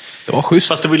er. Det var schysst.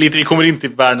 Fast det var lite, vi kommer in till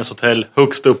världens hotell,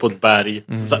 högst upp på ett berg.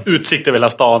 Så här, utsikt över hela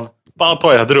stan. Bara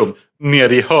ta ett rum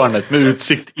nere i hörnet med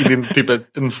utsikt i din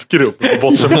typ en skrubb på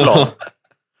bottenplan.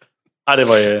 Ja, det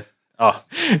var ju... Ja.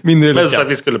 Mindre men så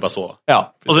att vi skulle bara sova.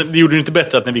 Ja, och sen, det gjorde det inte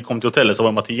bättre att när vi kom till hotellet så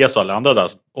var Mattias och alla andra där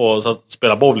och så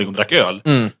spelade bowling och drack öl.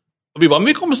 Och vi bara, men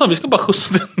vi kommer snart, vi ska bara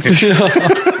skjutsa den.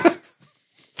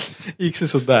 Gick sig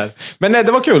sådär. Men nej,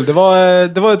 det var kul. Det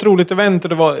var ett roligt event och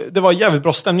det var jävligt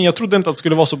bra stämning. Jag trodde inte att det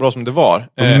skulle vara så bra som det var.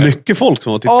 Mycket folk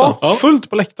som var och tittade. Ja, fullt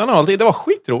på läktarna och allt. Det var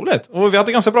skitroligt. Och vi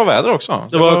hade ganska bra väder också.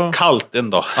 Det var kallt en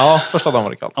dag. Ja, första dagen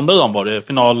var det kallt. Andra dagen var det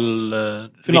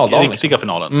finaldagen, riktiga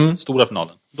finalen. Stora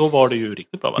finalen. Då var det ju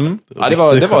riktigt bra väder. Ja,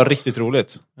 det var riktigt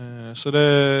roligt. Så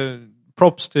det...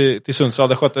 Props till Sundsvall.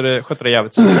 Det skötte det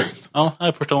jävligt faktiskt. Ja, det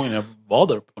är första gången jag var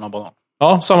där uppe på den här banan.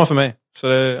 Ja, samma för mig. Så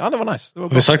det var nice. Har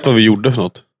vi sagt vad vi gjorde för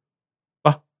något?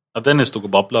 Va? Ja, Dennis stod och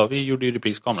babblade. Vi gjorde ju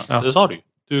repriskameran. Ja. Det sa du.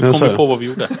 Du kom ju på vad vi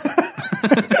gjorde.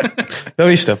 Jag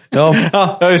visste. Ja,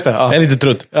 jag visste. Ja. Jag är lite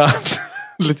trött. Ja,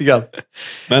 lite grann.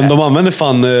 Men de använder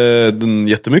fan den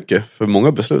jättemycket för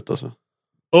många beslut alltså.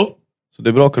 Så det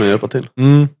är bra att kunna hjälpa till.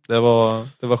 Det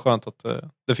var skönt att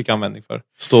det fick användning för.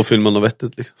 Stå och filma något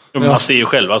vettigt liksom. Men man ser ju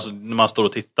själv, alltså, när man står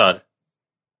och tittar,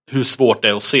 hur svårt det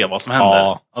är att se vad som händer.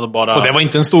 Ja. Alltså bara... Och det var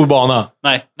inte en stor bana.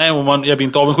 Nej, jag blir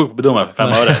inte avundsjuk på bedömare för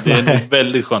 5 öre. Det är nog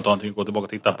väldigt skönt att ha någonting att gå tillbaka och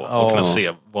titta på. Och kunna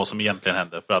se vad som egentligen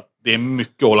händer. För att det är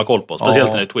mycket att hålla koll på. Speciellt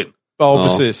när det är Twin. Ja,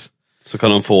 precis. Så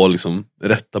kan de få liksom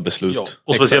rätta beslut. Ja,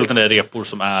 och speciellt när det är repor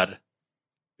som är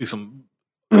liksom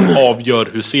avgör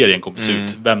hur serien kommer se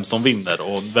ut. Vem som vinner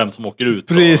och vem som åker ut.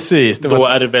 Precis. Då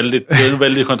är det väldigt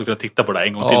skönt att kunna titta på det här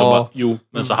en gång till. Och bara,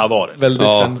 men så här var det.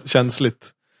 Väldigt känsligt.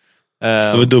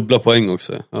 Det var dubbla poäng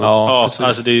också. Ja,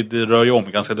 alltså det rör ju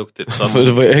om ganska duktigt. Så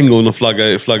det var en gång de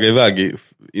flaggade iväg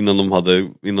innan de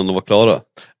var klara.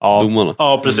 Domarna.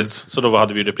 Ja, precis. Så då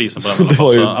hade vi reprisen på den. Det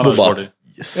var ju då bara,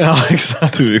 yes. Ja,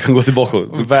 exakt. Tur, vi kan gå tillbaka och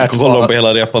kolla dem på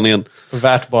hela repan igen.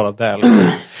 Värt bara det.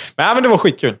 Men det var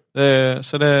skitkul.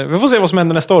 Så vi får se vad som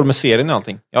händer nästa år med serien och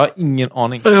allting. Jag har ingen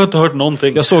aning. Jag har inte hört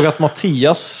någonting. Jag såg att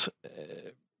Mattias...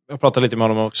 Jag pratade lite med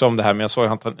honom också om det här, men jag såg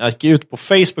att han gick ut på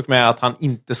Facebook med att han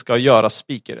inte ska göra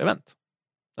speaker-event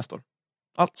nästa år.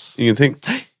 Alls. Ingenting.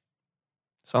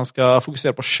 Så han ska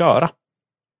fokusera på att köra.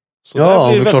 Så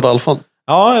han får klart alfan.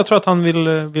 Ja, jag tror att han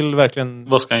vill verkligen...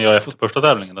 Vad ska han göra efter första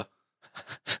tävlingen då?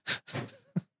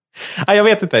 Nej, jag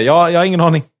vet inte. Jag har ingen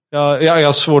aning. Jag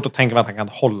har svårt att tänka mig att han kan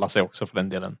hålla sig också för den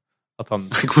delen. Att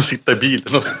han går sitta i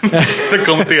bilen och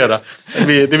kommentera.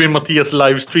 Det blir Mattias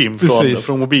livestream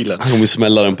från mobilen. Han kommer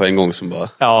smälla den på en gång som bara...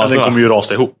 Ja, den kommer ju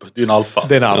rasa ihop. Det är en alfa.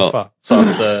 Det är en alfa. Ja. Så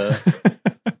att...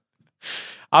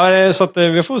 så att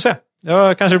vi får se.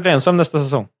 Jag kanske blir ensam nästa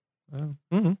säsong.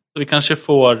 Så vi kanske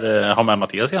får ha med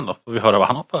Mattias igen då. Får vi höra vad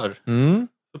han har för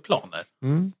planer.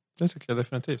 Det tycker jag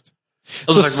definitivt.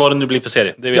 Och som sagt, vad det nu blir för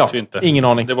serie, det vet vi inte. Ingen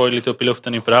aning. Det var ju lite upp i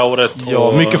luften inför det här året.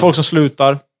 Ja, mycket folk som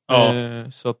slutar. Ja.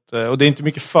 Så att, och det är inte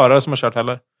mycket förare som har kört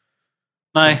heller.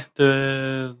 Nej,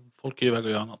 folk är ju iväg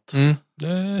och gör annat. Det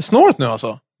är snålt nu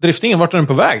alltså. Driftingen, vart är den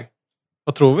på väg?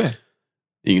 Vad tror vi?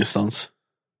 Ingenstans.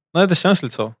 Nej, det känns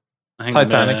lite så.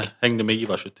 Hängde med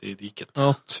Ivars ute i diket.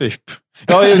 Ja, typ.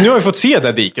 Ja, nu har vi fått se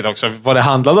det diket också, vad det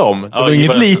handlade om. Det var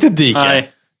inget litet dike.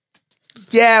 Nej.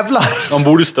 Jävlar! De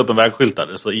borde sätta upp en vägskylt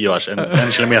där, så Ivars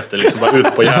en kilometer liksom bara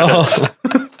ut på gärdet.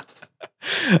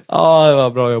 Ja, det var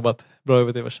bra jobbat. Bra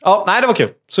jobbat, Ivars. Ja, nej, det var kul.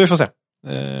 Så vi får se.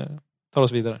 Tar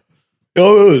oss vidare. Ja,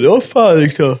 det var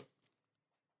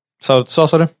fan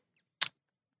sa du?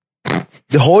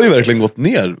 Det har ju verkligen gått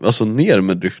ner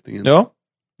med driftingen. Ja,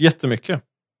 jättemycket.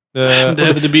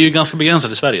 Det blir ju ganska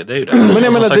begränsat i Sverige, det är ju det. Men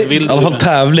jag menar, i alla fall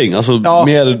tävling,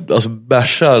 mer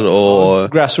bärsar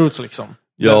och grassroots liksom.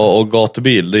 Ja, och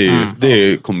gatubil,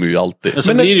 det kommer ju alltid. Men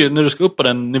sen blir det ju, när du ska upp på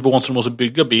den nivån som du måste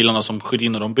bygga bilarna som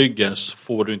Sjödin och de bygger, så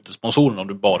får du inte sponsorerna om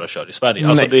du bara kör i Sverige.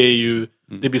 Alltså det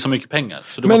blir så mycket pengar.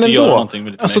 Så du måste göra någonting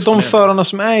med lite alltså de förarna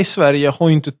som är i Sverige har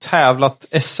ju inte tävlat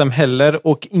SM heller,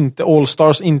 och inte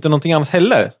All-Stars, inte någonting annat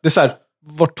heller. Det är så här,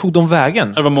 vart tog de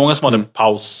vägen? Det var många som hade en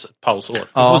pausår.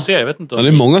 Ja. Vi får se, jag vet inte. Det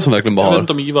är många som verkligen bara har. Jag vet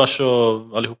inte om Ivars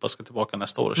och allihopa ska tillbaka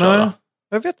nästa år och köra. Nej,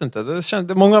 jag vet inte. Det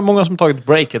är många som tagit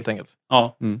break helt enkelt.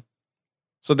 Ja.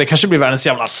 Så det kanske blir världens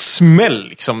jävla smäll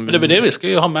liksom. Men det är det vi ska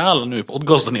ju ha med alla nu på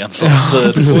podcasten igen. Så att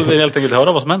då får vi helt enkelt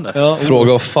höra vad som händer. Ja.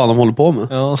 Fråga vad fan de håller på med.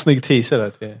 Ja, snygg teaser där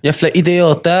till. Jävla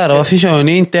idioter, varför kör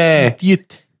ni inte?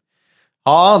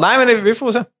 Ja, nej men vi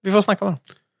får se. Vi får snacka med dem.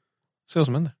 Se vad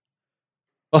som händer.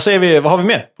 Vad säger vi? Vad har vi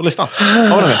mer på listan?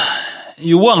 Har vi mer?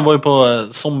 Johan var ju på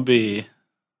zombie...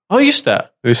 Ja, just det.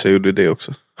 Just det, jag gjorde det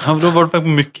också. Han har varit med på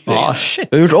mycket grejer. Ja, shit.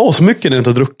 Jag har gjort asmycket när jag inte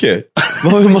har druckit.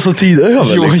 Vad har ju en massa tid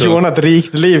över liksom. Johan har ett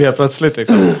rikt liv helt plötsligt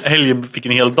liksom. Helgen fick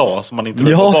en hel dag som man inte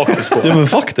vill vara bakis på. Ja, men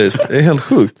faktiskt. Det är helt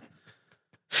sjukt.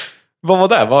 Vad var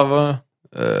det?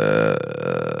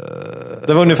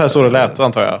 Det var ungefär så det lät,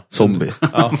 antar jag. Zombie.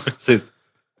 Ja, precis.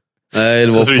 Nej,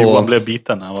 det var jag tror Johan på blev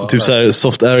biten. Var typ så här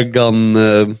soft air gun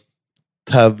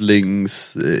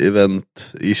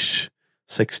tävlings-event-ish.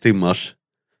 6 timmars.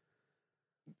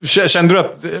 Kände du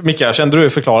att, Mika, kände du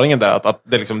förklaringen där? Att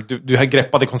det liksom, du har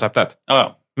greppat i konceptet?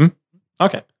 Ja. Okej.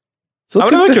 Okay. Ja,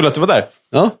 det var kul att du var där.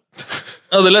 Ja.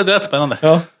 Ja, det lät spännande.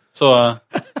 Ja. Så...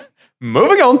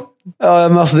 Moving on! Ja,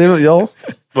 men alltså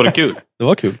Var det kul? Det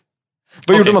var kul.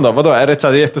 Vad gjorde man då? Vadå? Är det ett så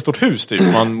här jättestort hus typ?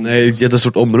 Nej, ett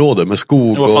jättestort område med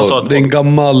skog och det är en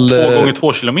gammal... 2 gånger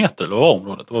 2 kilometer, eller vad var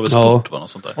området? Det var väl stort, var något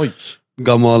sånt där. Oj.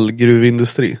 Gammal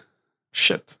gruvindustri.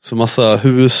 Shit. Så massa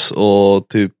hus och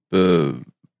typ...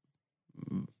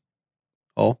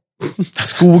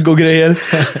 skog och grejer.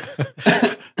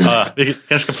 Ja, vi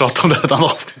kanske ska prata om det här ett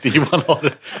annat avsnitt. Johan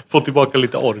har fått tillbaka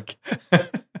lite ork.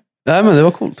 Nej, men det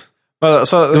var coolt.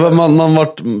 Så,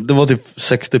 det var typ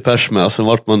 60 pers med. Sen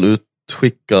vart man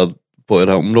utskickad på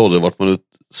det här området. Vart man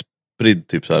utspridd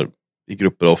typ så här i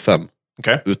grupper av 5.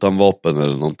 Okay. Utan vapen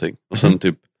eller någonting. Och sen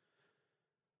typ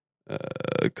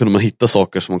kunde man hitta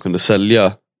saker som man kunde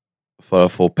sälja för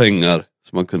att få pengar.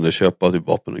 Så man kunde köpa typ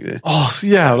vapen och grejer. Så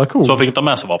jävla coolt. Så man fick inte ta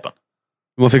med sig vapen?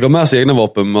 Man fick ha med sig egna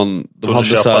vapen. De hade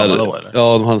så här, då, eller?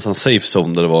 ja, de hade en sån safe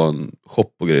zone där det var en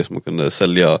shop och grejer som man kunde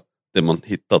sälja det man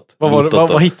hittat.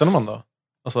 Vad hittade man då?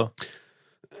 Alltså...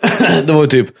 det var ju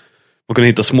typ, man kunde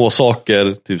hitta små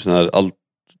saker, typ sån här, allt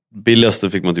billigaste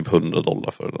fick man typ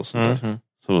 $100 för och sånt där.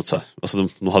 Så här, alltså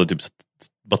de hade typ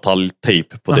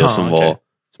bataljtejp på det som var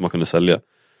som man kunde sälja.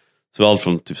 Så det var allt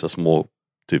från typ så här små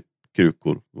typ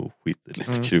krukor och skit,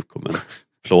 lite krukor men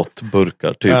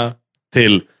plåtburkar typ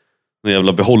till en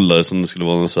jävla behållare som det skulle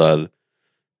vara någon så här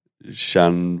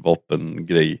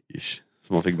kärnvapengrej-ish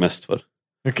som man fick mest för.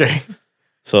 Okej.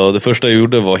 Så det första jag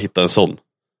gjorde var att hitta en sån.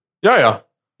 Ja.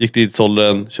 Gick dit, sålde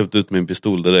den, köpte ut min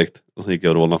pistol direkt och sen gick jag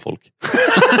och rånade folk.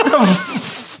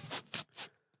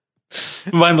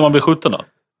 Vad hände om man blev skjuten då?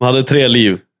 Man hade 3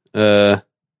 liv.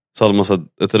 Så hade man så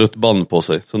ett rött band på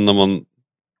sig. Så när man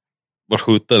var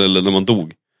skjuten eller när man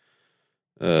dog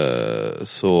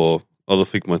så då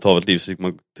fick man ta ett liv. Så gick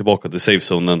man tillbaka till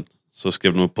safe-zonen. Så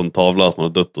skrev de upp på en tavla att man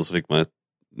hade dött och så fick man ett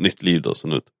nytt liv då.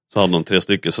 Så hade man 3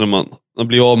 stycken. Så när man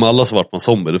blev av med alla så vart man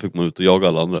zombie. Då fick man ut och jaga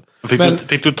alla andra.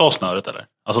 Fick du ta snöret eller?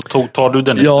 Alltså tar du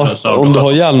den? Ja, om du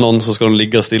har ihjäl någon så ska de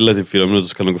ligga stilla typ 4 minuter.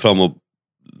 Så kan de gå fram och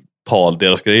ta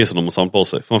deras grejer som de har samt på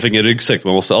sig. För man fick en ryggsäck.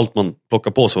 Allt man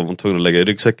plockar på sig var man tvungen att lägga i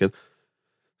ryggsäcken.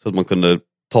 Så att man kunde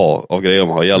ta av grejer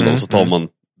man har ihjäl dem. Så tar man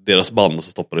deras band och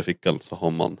så stoppar det i fickan. Så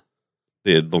har man,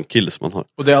 det är de kills man har.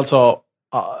 Och det är alltså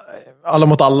alla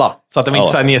mot alla. Så att det var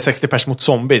inte så här, ni är 60 pers mot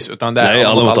zombies. Utan det är nej,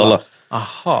 alla mot alla.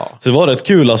 Aha. Så det var rätt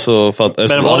kul alltså. För att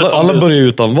alla började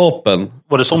utan vapen.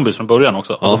 Var det zombies från början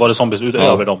också? Alltså var det zombies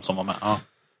utöver dem som var med? Ja.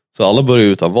 Så alla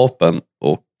började utan vapen.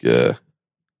 Och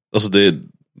alltså det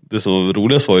som var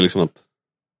roligast var ju liksom att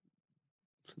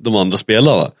de andra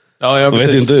spelarna. Ja, man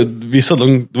vet inte, vissa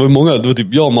det var många, det var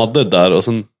typ jag och Madde där och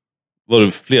sen var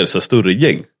det fler så större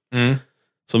gäng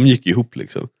som gick ihop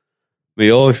liksom. Men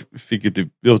jag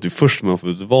var typ först med att få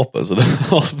ut vapen så det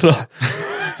var så bra.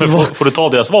 Men får du ta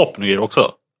deras vapen och grejer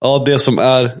också? Ja, det som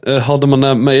hade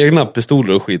man med egna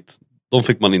pistoler och skit, de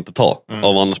fick man inte ta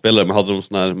av andra spelare, men hade de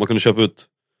sån här, man kunde köpa ut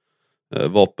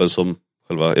vapen som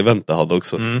själva eventet hade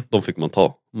också. De fick man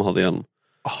ta, man hade igen.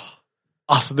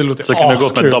 Alltså det låter så kunde jag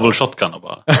gått med double shotgun och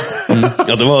bara.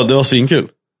 Ja, det var svinkul.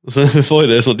 Och sen var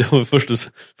det så att jag var först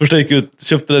gick ut,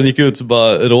 köpte den, gick ut så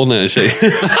bara rånade jag en tjej.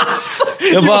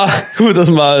 Jag bara kom ut och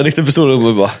så bara riktade pistolen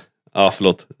och bara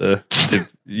förlåt, typ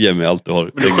ge mig allt du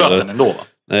har. Men du sköt den ändå va?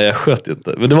 Nej, jag sköt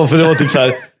inte. Men det var typ så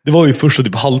här, det var ju första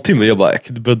typ halvtimme. Jag bara, jag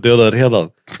kunde börja döda redan.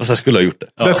 Fast jag skulle ha gjort det.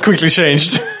 That quickly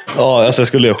changed. Ja, alltså jag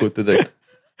skulle ha skjutit direkt.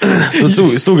 Så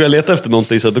stod jag och letade efter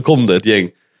någonting så då kom det ett gäng.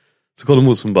 Så kom de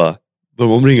mot som bara,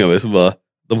 de omringade mig så bara,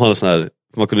 de hade sån här,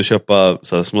 man kunde köpa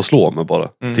så här, som man slår med bara,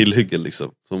 tillhyggen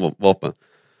liksom, som vapen.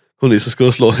 Kom dit så skulle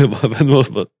jag slå, jag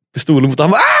bara, pistolen mot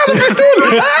honom,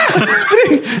 pistol!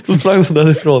 Spring! Så sprang så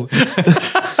därifrån.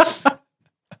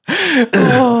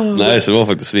 Nej, så det var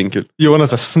faktiskt svinkul.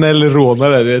 Jonas är snäll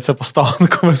rånare. Det är så på stan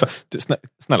kommer så. Du,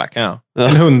 snälla, kan jag?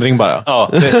 En 100 bara.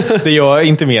 Ja. Det gör jag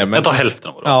inte mer. Men... Jag tar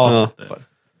hälften av det. Ja.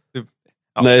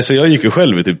 Ja. Nej, så jag gick ju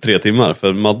själv i typ 3 timmar.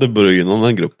 För Madde började ju i en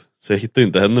annan grupp. Så jag hittade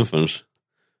inte henne förrän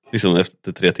liksom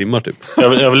efter 3 timmar typ.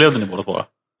 Överlevde ni båda två?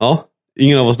 Ja,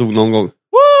 ingen av oss dog någon gång.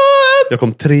 Jag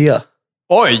kom 3.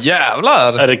 Oj,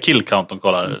 jävlar! Är det kill count de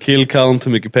kollar? Kill count,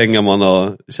 hur mycket pengar man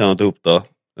har tjänat ihop då.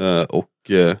 Och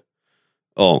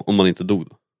ja, om man inte dog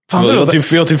då. Fan, vi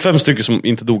har typ 5 stycken som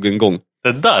inte dog en gång.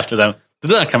 Det där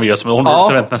kan vi göra som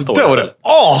event nästa år. Det var det.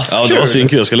 Ja, det var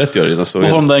svinkul. Jag ska lätt göra det nästa år. Har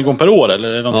de det en gång per år eller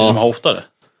är det någonting de har oftare?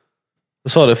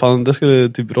 Jag sa det, fan det skulle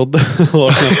typ Rodde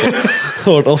ha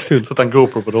varit askul. Sätta en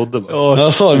GoPro på Rodde.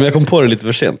 Jag sa det, men jag kom på det lite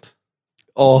för sent.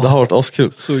 Det har varit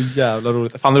askul. Så jävla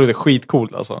roligt. Fan, det är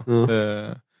skitcoolt alltså.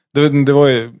 Det var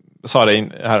ju, jag sa det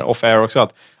här off air också,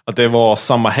 att det var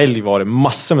samma helg var det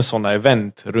massor med sådana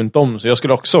event runt om. Så jag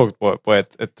skulle också på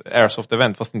ett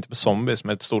Airsoft-event, fast inte med zombies,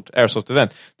 men ett stort Airsoft-event.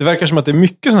 Det verkar som att det är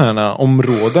mycket sådana här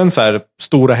områden, så här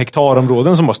stora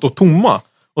hektarområden som bara står tomma.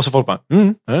 Och så folk bara,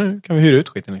 kan vi hyra ut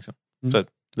skiten liksom. Så,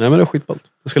 nej, men det är skitballt.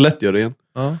 Jag ska lätt göra det igen.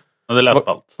 Ja, det är lätt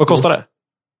ballt. Vad kostar det?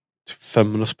 Typ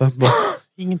 500 spänn bara.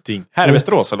 Ingenting. Här i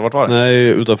Västerås, eller vart var det? Nej,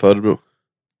 utanför Örebro.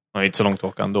 Nej, inte så långt att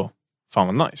åka ändå.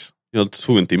 Fan vad nice. Jag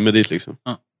tog en timme dit liksom.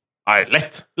 Nej,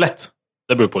 lätt.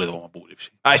 Det beror på lite var man bor i och för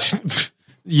sig. Nej,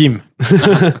 Jim.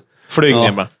 Flyg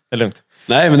ner bara. Det är lugnt.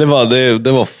 Nej, men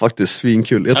det var faktiskt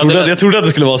svinkul. Jag trodde att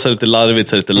det skulle vara så lite larvigt,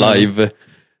 så lite live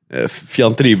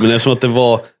fjanteri, men eftersom att det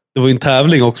var en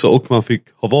tävling också och man fick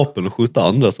ha vapen och skjuta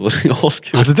andra, så var det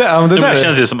askul. Det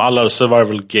känns ju som alla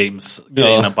survival games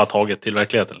grejerna bara taget till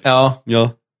verkligheten. Liksom.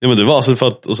 Ja, men det var alltså för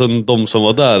att, och sen de som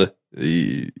var där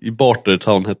i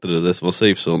Bartertown hette det som var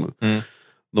safe zone.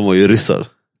 De var ju ryssar.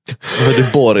 De hette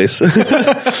Boris.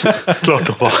 Klart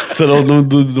de var. Så de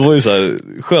var ju så här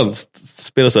skönt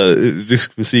spela så här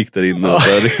rysk musik där inne och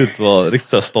riktigt så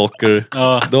här stalker.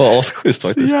 Det var asschysst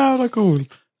faktiskt. Så jävla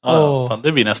coolt. Fan,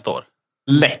 det blir nästa år.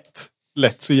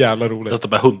 Lätt, så jävla roligt. Just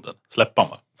med hunden, släppa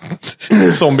man.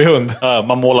 Zombiehund.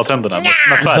 Man målar tänderna med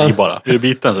färg bara. Är det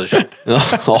biten så kört. Ja.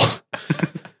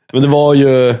 Men det var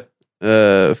ju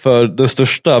för den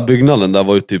största byggnaden där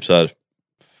var ju typ så här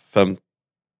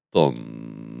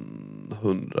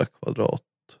 1500 kvadrat.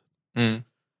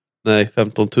 Nej,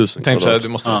 15 000 kvadrat. Så här, du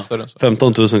måste vara större.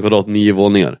 15 000 kvadrat, 9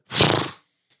 våningar.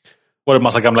 Var det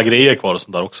massa gamla grejer kvar och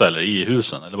sånt där också, eller i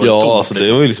husen? Eller var det tomt, alltså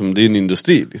det var ju liksom, det är en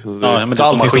industri liksom. Men det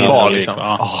allting stod kvar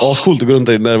liksom. Ascoolt att gå runt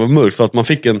där när det var mörkt, för att man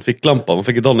fick en ficklampa, man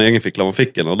fick inte ha en egen ficklampa, man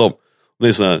fick en av dem. Det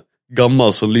är sån här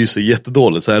gammal som lyser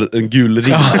jättedåligt, så här en gul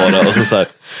ring bara och så här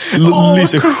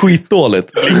lyser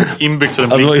skitdåligt. Inbyggt så den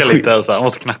blinkar lite så här, man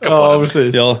måste knacka på den.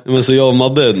 Precis. Ja, men så jag och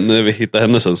Madde, när vi hittade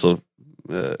henne sen så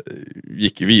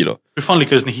gick vi då. Hur fan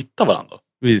lyckades ni hitta varandra?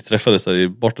 Vi träffades där i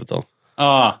Bartertown.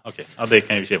 Okej. Ja, det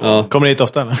kan ju se vara. Kommer ni hit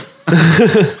ofta eller?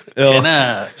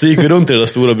 Ja. Så gick vi runt i den där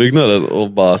stora byggnaden och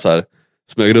bara så här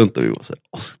smög runt och vi var så här,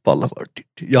 spalla bara.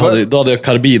 Då hade jag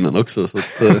karbinen också, så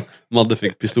att Madde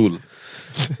fick pistolen.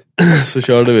 Så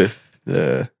körde vi.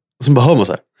 Och så bara hör man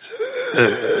så här.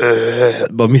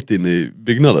 Bara mitt inne i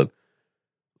byggnaden.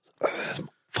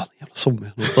 Fan, jävla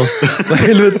zombie någonstans. Vad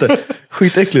helvete.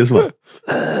 Skitäckligt. Så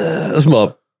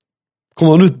bara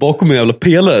kommer han ut bakom en jävla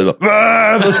pelare och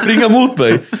bara springa mot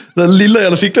mig. Den lilla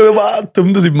jävla ficklan, jag bara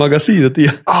tömde typ magasinet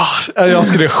i. Jag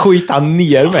skulle skita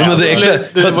ner mig. Men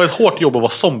det var ett hårt jobb att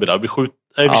vara zombie där. I och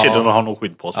för sig, de har nog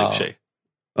skydd på sig i och för sig.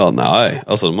 Ja, nej.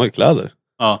 Alltså de har ju kläder.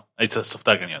 Ja, så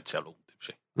där kan jag inte så jävla ont i och för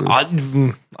sig.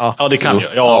 Ja, det kan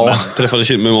jag. Ja, men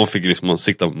träffade men man fick liksom, man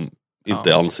siktade inte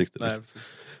i ansiktet. Nej,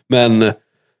 men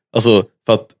alltså,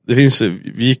 för att det finns,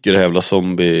 vi gick ju det här jävla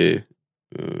zombie,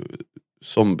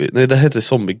 nej det heter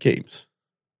Zombie Games.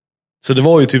 Så det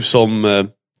var ju typ som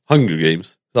Hunger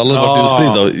Games. Alla hade varit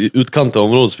utspridda i utkanten av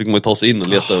området, så fick man ju ta sig in och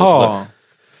leta och sådär,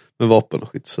 med vapen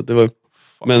och skit. Så det var,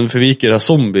 men för vi gick ju det här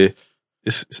Zombie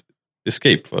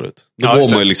Escape förut. Då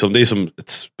går man ju liksom, det är som ett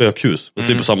spökhus. Fast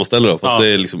det är på samma ställe då. Fast det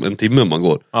är liksom en timme man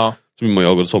går. Så blir man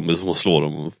jagad zombies som man slår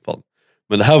dem. Och fan.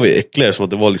 Men det här var ju äckligare, som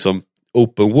att det var liksom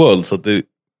open world. Så att det,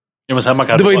 men så här man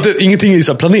kan det var inte, ingenting är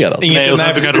så planerat. Nej, och så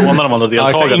att du kan råna de andra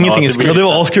deltagarna. Ingenting är det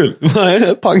var askul.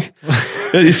 Nej, pang.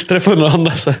 Jag träffade några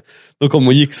andra så här, de kom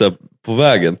och gick så här på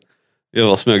vägen. Jag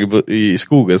var smög i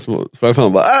skogen. Så sprang fram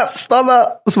och bara, stanna!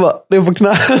 Och så bara, det är på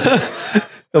knä.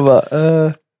 Jag bara,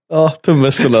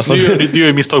 tumväskorna. Du gör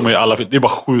ju misstag med alla. Det är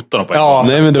bara skjuta dem på en gång.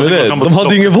 Nej, men det var det. De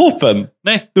hade ju inget vapen.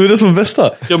 Nej. Det var det som var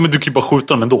bästa. Ja, men du kan ju bara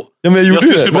skjuta dem ändå. Ja, men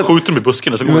jag skulle bara skjuta dem i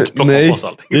busken och så går man inte plocka på oss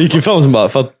allting. Jag gick ju fram som bara,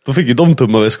 för att då fick ju de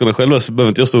tumma väskorna själva, så behöver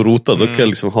inte jag stå och rota. Då kan jag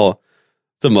liksom ha,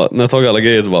 sen bara, när jag tagit alla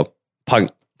grejer, då bara, pang,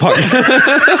 Pang!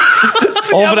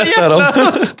 Avrättade dem.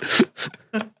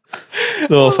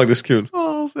 Det var faktiskt kul.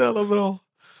 Så jävla bra.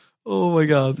 Oh my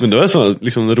god. Men det var så,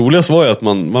 liksom, det roligaste var ju att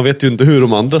man vet ju inte hur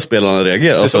de andra spelarna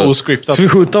reagerar. Det är så oscriptat. Ska vi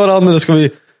skjuta varandra eller ska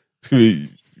vi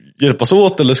hjälpas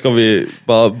åt eller ska vi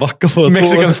bara backa för att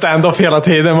Mexican stand-off hela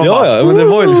tiden. Ja, men det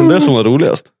var ju liksom det som var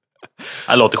roligast.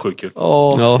 Det låter sjukt kul.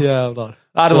 Jävlar.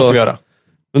 Ja, det måste vi göra.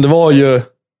 Men det var ju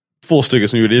 2 stycken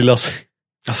som gjorde illa sig.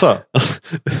 Asså?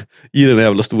 I den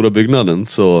jävla stora byggnaden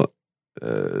så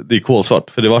det är kolsvart.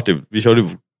 För det var ju,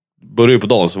 började ju på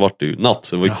dagen så var det ju natt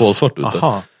så det var ju kolsvart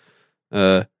ute.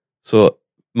 Så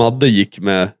Madde gick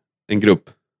med en grupp.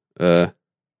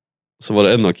 Så var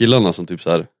det en av killarna som typ så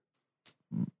här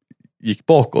gick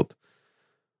bakåt.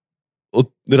 Och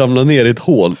det ramlade ner i ett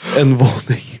hål, en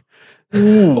våning.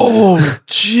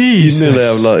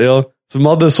 Jesus. Så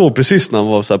Madde såg precis när han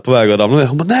var så här på väg att ramla ner.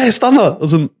 Han bara, nej stanna! Och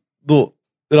sen då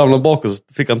ramlade han bakåt så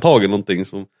fick han tag i någonting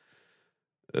som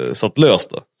satt löst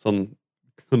då. Så han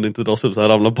kunde inte dra sig upp så han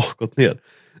ramlade bakåt ner.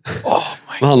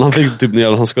 Men han fick typ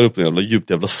han skar upp en djupt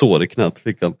jävla sår i knät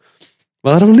fick han.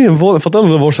 Men han ramlade ner för att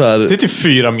han var så här. Det är typ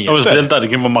 4 meter. Det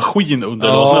kan vara maskin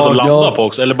under som landar på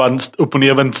också. Eller bara upp och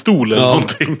ner en stol eller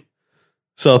någonting.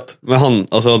 Så att, men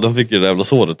han fick ju det jävla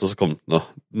såret och så kom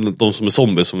de som är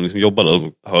zombies som liksom jobbade,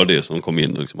 de hörde det så de kom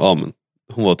in och liksom, men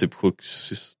hon var typ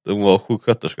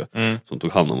sjuksköterska som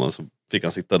tog hand om honom, så fick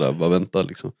han sitta där och bara vänta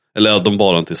liksom. Eller de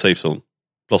bar han till safe zone,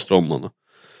 plåstra om honom.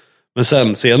 Men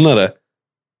sen senare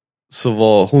så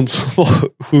var hon som var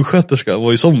sjuksköterska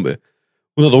var ju zombie.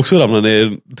 Hon hade också ramlat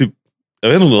ner typ, jag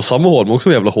vet inte om det var samma hål men också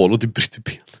en jävla hål och typ bryter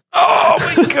ben. Oh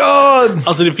my god!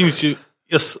 Alltså det finns ju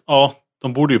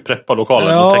de borde ju preppa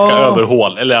lokalen och täcka över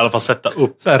hål. Eller i alla fall sätta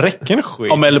upp. Så här räcken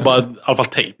skit. Ja, eller bara i alla fall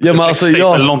tejp. Ja, men alltså,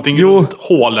 eller någonting runt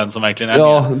hålen som verkligen är.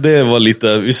 Ja, det var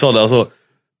lite, vi sa det alltså.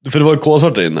 För det var ju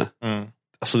kolsvart där inne.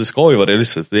 Alltså det ska ju vara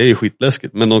realistiskt, det är ju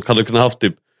skitläskigt. Men de hade kunnat haft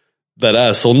typ, där det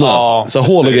är sådana så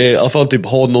hål och grejer. I alla fall typ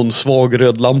ha någon svag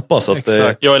röd lampa. Så att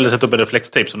jag eller sätta upp en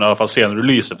reflextejp som du i alla fall ser när du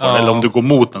lyser på den. Eller om du går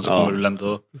mot den så kommer du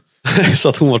ändå. Så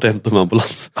att hon var hämtad med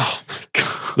ambulans.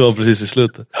 Det var precis i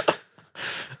slutet.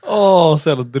 Så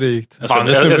jävla drygt. Jag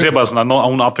ser bara sådär,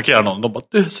 hon attackerar någon. De bara,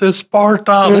 this is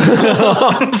Sparta!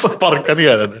 Sparkar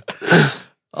ner henne.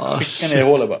 Skickar ner i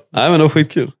hålet bara. Nej men det var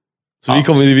skitkul.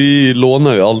 Så vi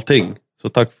lånar ju allting. Så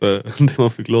tack för det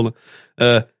man fick låna.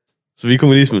 Så vi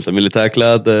kommer dit med så här,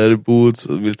 militärkläder, boots,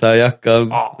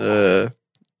 militärjackan,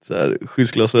 så här,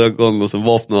 skyddsglasögon och så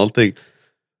vapen och allting.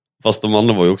 Fast de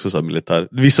andra var ju också så här militär.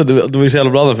 Vissa, det var ju så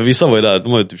jävla blandat för vissa var ju där,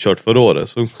 de har ju typ kört förra året.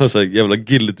 Så de har så här jävla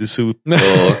agility suit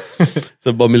och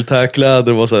så bara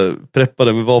militärkläder och var så här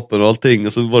preppade med vapen och allting.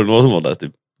 Och så var det några som var där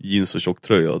typ jeans och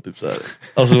tjocktröja och typ så här.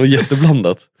 Alltså det var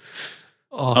jätteblandat.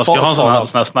 Jag ska ha en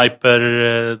sån här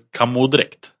sniper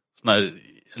kamodräkt. Sån här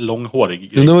långhårig grej.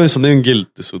 Men det var ju sån, det är en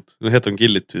agility suit. Det heter en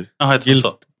agility. Ja, heter det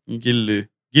så?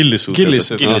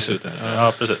 Gillisuit.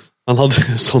 Ja, precis. Han hade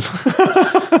en sån.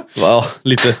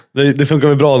 Lite. Det funkar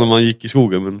väl bra när man gick i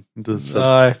skogen, men inte så.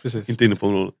 Nej, precis. Inte inne på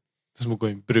området. Det är som att gå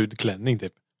i en brudklänning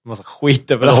typ. En massa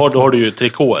skit överallt. Då har du ju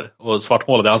trikåer och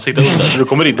svartmålade ansikten under. Så du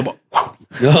kommer in och bara.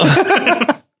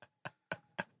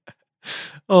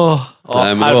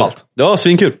 Nej, men det var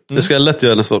svinkul. Det ska jag lätt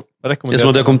göra nästa år. Eftersom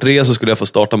att jag kom 3 så skulle jag få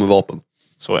starta med vapen.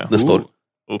 Så ja. Nästa år.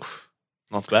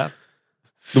 Not bad.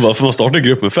 Då bara, för man startar en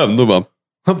grupp med 5, då bara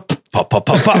Okej,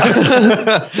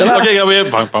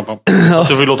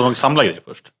 du får låta dem samla grejer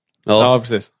först. Ja,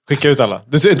 precis. Skicka ut alla.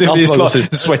 Det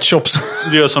blir sweatshops.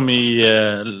 Det gör som i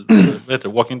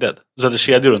Walking Dead. Du sätter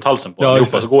kedjor runt halsen på dem.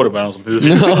 Så går det bara någon som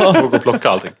hus och går och plocka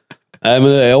allting. Nej,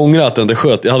 men jag ångrar att jag inte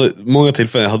sköt. Jag hade många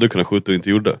tillfällen jag hade kunnat skjuta och inte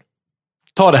gjorde.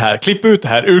 Ta det här, klipp ut det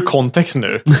här ur kontext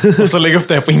nu. Och så lägg upp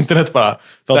det här på internet bara.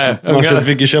 Man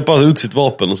fick ju köpa ut sitt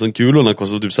vapen och sen kulorna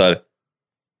kostade typ så här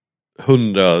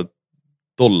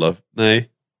 $100. Nej,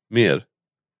 mer.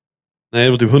 Nej,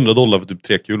 det var typ $100 för typ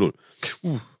 3 kulor.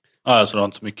 Så det var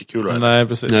inte så mycket kulor. Nej,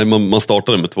 precis. Nej, man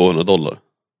startade med $200.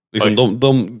 Liksom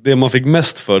det man fick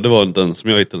mest för, det var den som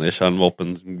jag hittade, den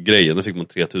kärnvapen-grejen. Det fick man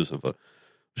 3000 för.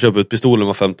 Köpa ut pistolen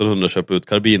var 1500, köpa ut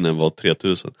karbinen var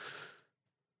 3000.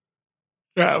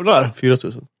 Jävlar.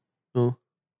 4000. Ja.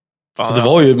 Så det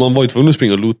var ju, man var ju tvungen att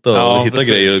springa och loota och hitta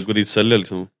grejer och gå dit och sälja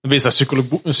liksom. Det blir så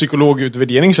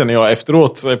psykologutvärdering känner jag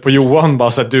efteråt på Johan,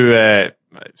 bara så att du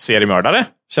seriemördare.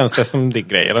 Känns det som din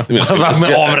grej eller? Men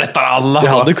avrättar alla.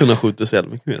 Jag hade kunnat skjuta så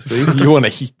jävla mycket mer. Johan är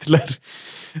Hitler.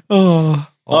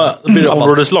 Det blir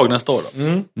områdeslag nästa år då.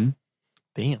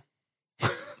 Damn.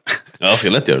 Jag ska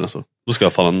lätt göra det nästa år. Då ska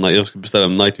jag ska beställa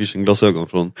en night vision glasögon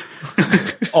från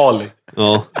Ali.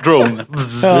 Ja. Drone.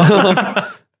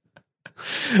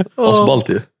 Asballt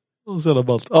ju. Så jävla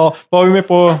ballt. Ja, vad har vi med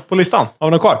på listan? Har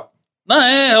vi något kvar?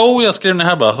 Nej, jag skrev den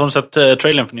här bara. Har du sett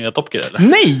trailern för nya Top Gear eller?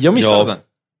 Nej, jag missade den.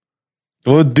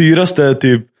 Det var den dyraste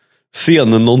typ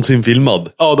scenen någonsin filmad.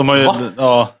 Ja, de har ju...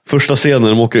 Ja. Första scenen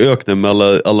de åker i öknen med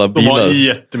alla bilar. De har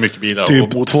jättemycket bilar.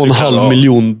 Typ $2,5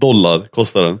 miljoner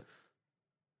kostar den.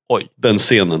 Oj. Den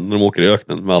scenen när de åker i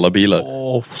öknen med alla bilar.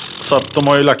 Så att de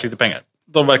har ju lagt lite pengar.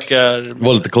 De verkar... Det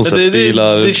var lite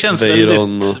konceptbilar. Det känns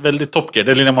väldigt Top Gear.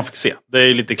 Det är lilla man fick se. Det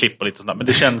är lite klipp och lite sånt där. Men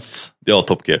det känns... Ja,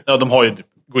 Top Gear. Ja, de har ju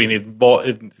gått in i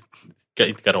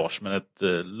inte garage, men ett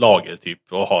lager typ.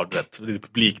 Och har lite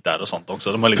publik där och sånt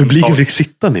också. De har liksom publiken fick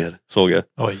sitta ner, såg jag.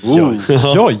 Oj.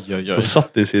 De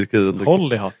satt i cirkeln.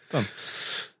 Håll i hatten.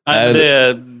 Nej,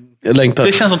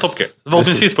 det känns som Top Gear.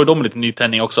 Förhoppningsvis får de lite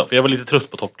nytändning också. För jag var lite trött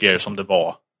på Top Gear som det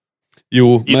var.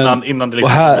 Jo, innan det liksom och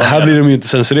här blir de ju inte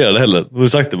censurerade heller. De har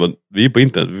sagt det, vi är på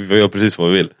internet, vi får göra precis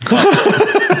vad vi vill.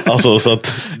 Alltså, så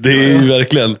att det är ju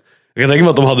verkligen... Jag kan tänka mig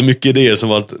att de hade mycket idéer som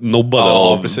var nobbade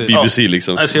av BBC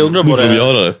liksom. Alltså, jag undrar nu får de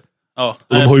göra det. Ja.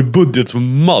 Och de har ju budget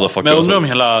som motherfucker. Men jag undrar om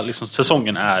hela liksom,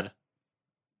 säsongen är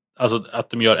alltså att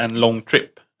de gör en lång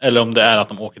trip. Eller om det är att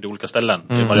de åker till olika ställen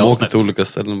i varje avsnitt. De åker till olika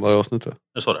ställen varje avsnitt, tror jag.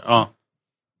 Det är så det, ja.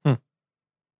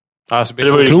 Alltså, för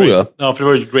det var ju tror jag. Ja, för det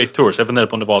var ju Great Tours. Jag funderade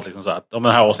på om det var liksom så att om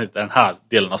den här avsnittet är den här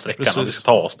delen av sträckan. Om vi ska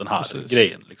ta oss den här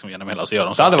grejen liksom, genom hela så gör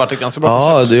de så. Det hade varit ett ganska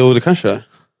bra koncept. Det kanske är.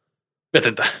 Vet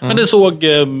inte. Men det såg...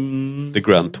 The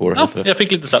Grand Tour. Ja, jag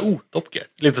fick lite så här, Top Gear.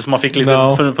 Lite som man fick lite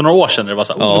för några år sedan. Det var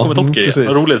så här, nu kommer Top Gear igen. Det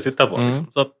var roligt att titta på. Liksom.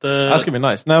 Så att, det ska bli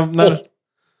nice. När...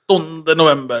 8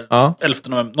 november. 11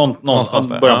 november. Någonstans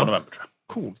början på november, tror jag.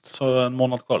 Coolt. Så en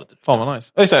månad kvar lite. Fan vad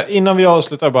nice. Just det, innan vi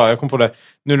avslutar bara, jag kom på det.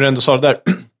 Nu när du ändå sa det där.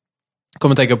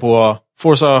 Kommer tänka på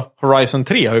Forza Horizon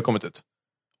 3 har ju kommit ut.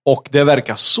 Och det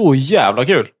verkar så jävla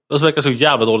kul. Det verkar så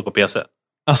jävla dåligt på PC.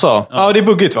 Alltså, det är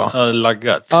buggigt va?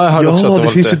 Laggar. Ja, det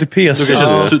finns ju till PC. Du kan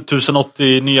köpa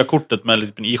 1080 nya kortet med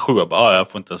lite i7. Bara,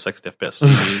 jag får inte en 60 FPS i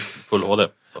full HD.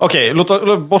 Okej,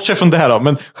 låt bortse från det här då.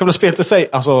 Men själva spelet i sig,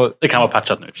 alltså... Det kan vara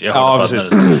patchat nu. Ja,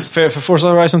 precis. För Forza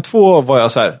Horizon 2 var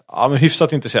jag så här, men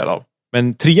hyfsat intresserad av.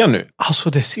 Men 3 nu, alltså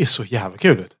det ser så jävla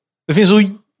kul ut. Det finns så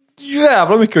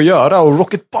jävla mycket att göra. Och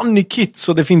Rocket Bunny kits.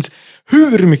 Och det finns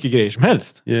hur mycket grejer som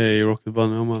helst. Yay, Rocket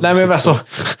Bunny. Nej men alltså,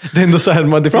 det är ändå så här...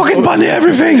 Rocket Bunny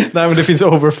everything! Nej men det finns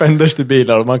overfenders till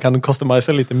bilar. Och man kan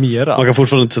customisa lite mera. Man kan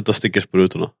fortfarande inte sätta stickers på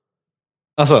rutorna.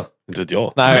 Alltså? Inte vet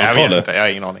jag. Nej, jag vet inte. Jag har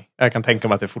ingen aning. Jag kan tänka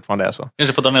mig att det fortfarande är så.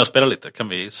 Kanske får dra ner och spela lite. Kan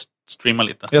vi streama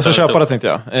lite? Jag ska köpa det, tänkte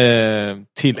jag.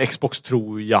 Till Xbox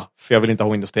tror jag. För jag vill inte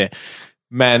ha Windows 10.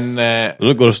 Men... tror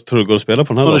du det går att spela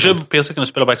på den här? Om du köper på PC kan du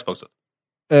spela på Xbox?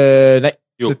 Nej,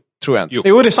 jo. Det tror jag inte.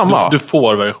 Jo, det är samma. Du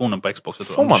får versionen på Xbox.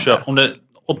 Får man det? Om det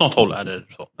åt något håll är det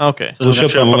så. Okej. Då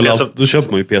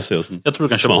köper man ju PC och sen... Jag tror du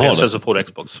kan köpa PC så får du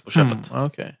Xbox på köpet.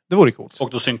 Okej. Det vore coolt. Och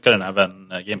då synkar den även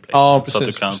gameplay. Ja, precis, så att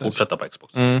du kan fortsätta på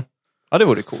Xbox. Ja, det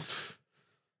vore coolt.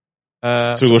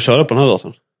 Tror du går att köra på den här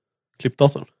datorn?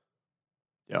 Klippdatorn?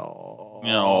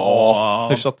 Ja.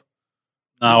 Hyfsat.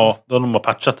 Ja, då har de bara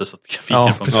patchat det så att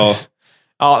grafiken funkar. Precis.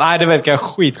 Ja, nej, det verkar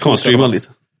skit. Kan man streama lite?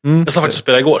 Jag sa faktiskt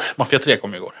spela igår. Mafia 3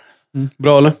 kom igår.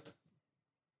 Bra eller?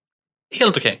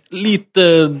 Helt okej.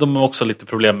 Lite, de har också lite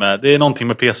problem med. Det är någonting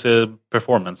med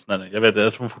PC-performance.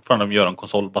 Jag tror fortfarande de gör en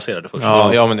konsolbaserade först.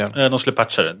 Ja, men det. De skulle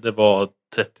patcha det. Det var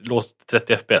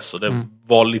 30 FPS och det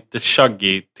var lite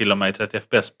chuggy till och med 30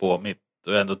 FPS på mitt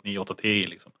och ändå ett 980 Ti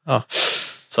liksom. Ja.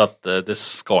 Så att det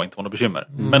ska inte vara något bekymmer.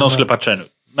 Men de skulle patcha det nu.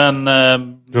 Men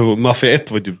Mafia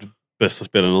 1 var ju typ det bästa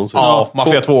spelet någonsin. Ja,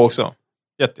 Mafia 2 också.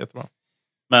 Jättebra.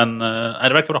 Men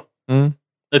det verkar bra.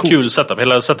 Det är ett kul setup.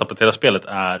 Hela setupet till hela spelet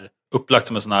är upplagt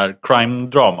som en sån här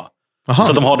crime-drama. Så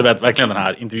att de har verkligen den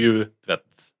här intervju,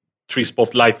 tree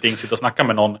spot lighting, sitta och snacka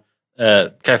med någon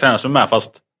karaktärerna som är med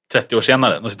fast 30 år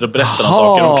senare. De sitter och berättar om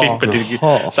saker. De klipper till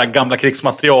så här gamla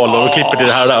krigsmaterial och klipper till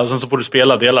det här där. Och sen så får du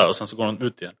spela delar och sen så går de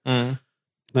ut igen.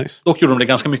 Nice. Dock gjorde de det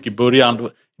ganska mycket i början.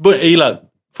 Jag gillar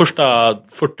första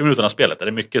 40 minuterna av spelet. Är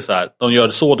det mycket så här, de gör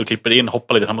det så, du klipper in,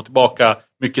 hoppar lite fram och tillbaka.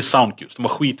 Mycket sound cues. De har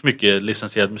skitmycket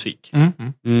licensierad musik.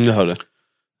 Jag hörde.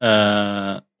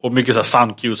 Och mycket så här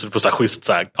sound cues. Så du får så här schysst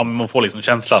så här, ja, man får liksom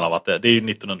känslan av att det är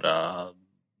ju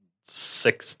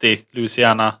 1960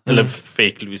 Louisiana. Eller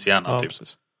fake Louisiana typ.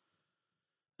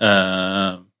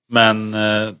 Men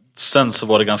sen så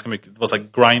var det ganska mycket, det var så här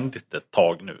grindigt ett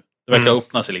tag nu. Det verkar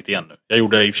öppna sig lite igen nu. Jag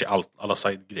gjorde i och för sig alla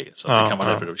side-grejer. Så att det kan vara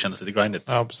därför det kändes lite grindigt.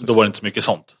 Då var det inte så mycket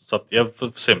sånt. Så att jag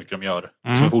får se hur mycket de gör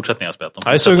som en fortsättning av spelet.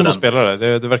 Jag är sugen på att spela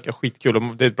det. Det verkar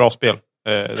skitkul. Det är ett bra spel.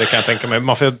 Det kan jag tänka mig.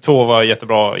 Mafia 2 var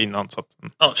jättebra innan. Så att...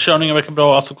 Ja, körningen verkar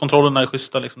bra. Alltså kontrollerna är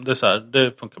schyssta. Liksom. Det är så här,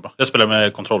 det funkar bra. Jag spelar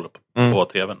med kontroller på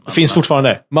tvn. Det finns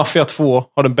fortfarande. Mafia 2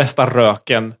 har den bästa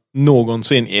röken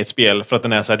någonsin i ett spel. För att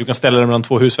den är så här, du kan ställa den mellan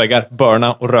 2 husväggar,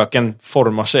 burna, och röken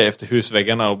formar sig efter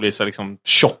husväggarna och blir så här liksom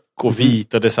tjock och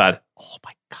vit. Och det är så här, oh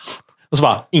my god. Och så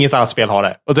bara, inget annat spel har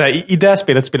det. Och det här, i det här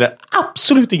spelet spelar det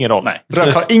absolut ingen roll. Nej.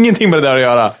 Rök har ingenting med det där att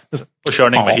göra. Och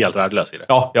körning var helt värdelös i det.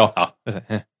 Ja.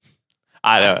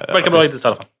 Nej, det verkar bra hittills i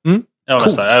alla fall. Jag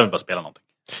vill bara spela någonting.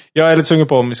 Jag är lite sugen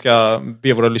på om vi ska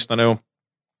be våra lyssnare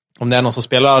om det är någon som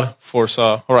spelar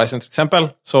Forza Horizon till exempel,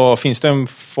 så finns det en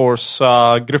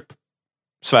Forza-grupp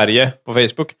Sverige på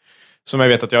Facebook som jag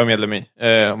vet att jag är medlem i.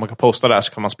 Om man kan posta där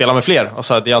så kan man spela med fler. Och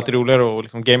så det är alltid roligare att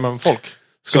liksom gamea med folk.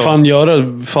 Ska fan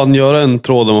göra en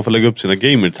tråd där man får lägga upp sina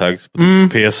gamertags på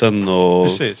PSN och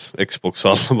Xbox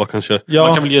och alla kanske. Ja.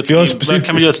 Man kan väl göra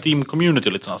ett Steam-community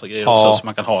och lite sådana grejer också, som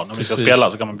man kan ha. När vi ska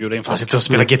spela så kan man bjuda in folk. Jag sitter och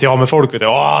spelar GTA med folk. Vet du.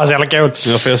 Åh, så jävla kul!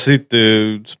 Ja, för jag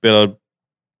sitter och spelar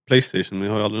PlayStation, men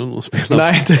jag har ju aldrig någon att spela.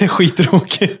 Nej, det är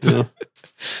skittråkigt.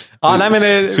 Ja. Nej, men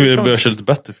det så vi börjar köra lite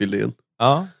Battlefield igen.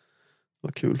 Ja.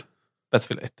 Vad kul.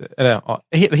 Battlefield 1. Eller, ja,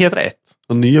 heter det 1?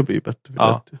 Och nya blir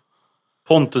Battlefield 1.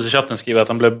 Pontus i chatten skriver att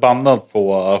han blev bannad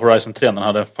på Horizon 3 när han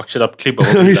hade en fuck shit up-klipp av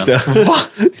Just det. Va?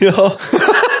 Ja.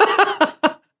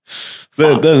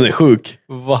 den är sjuk.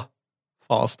 Va?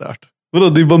 Fan stört. Vadå,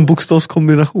 det är bara en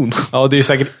bokstavskombination. Ja, det är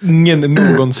säkert ingen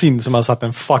någonsin som har satt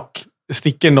en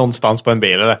sticker någonstans på en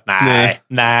bil, eller?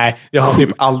 Nej. Jag har typ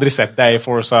aldrig sett det i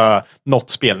Forza något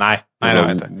spel. Nej, det har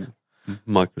jag inte.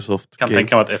 Microsoft. Kan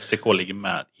tänka mig att FCK ligger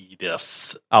med i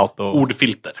deras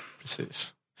ordfilter.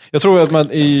 Precis. Jag tror att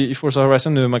man i Forza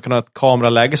Horizon nu man kan ha ett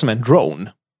kameraläge som en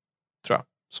drone. Tror jag.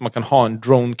 Så man kan ha en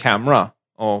drone camera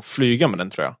och flyga med den,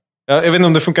 tror jag. Jag vet inte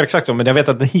om det funkar exakt så, men jag vet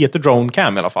att den heter drone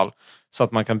cam i alla fall. Så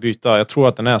att man kan byta, jag tror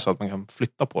att den är så att man kan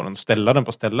flytta på den, ställa den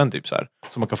på ställen typ så här.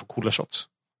 Så man kan få coola shots.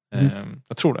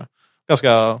 Jag tror det.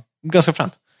 Ganska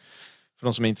fränt. För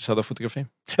de som är intresserade av fotografi.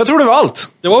 Jag tror det var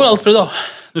allt. Det var väl allt för idag.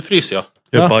 Nu fryser jag.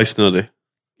 Jag är bajsnödig.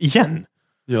 Igen?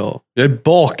 Ja. Jag är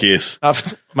bakis. Och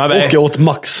jag åt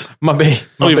Max.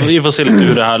 Vi får se lite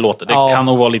hur det här låter. Det kan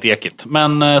nog vara lite ekigt.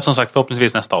 Men som sagt,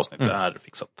 förhoppningsvis nästa avsnitt är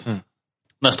fixat.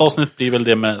 Nästa avsnitt blir väl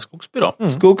det med skogsbär då.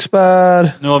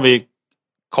 Skogsbär. Nu har vi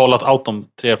kallat out dem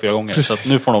 3-4 gånger. Så att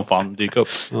nu får de fan dyka upp.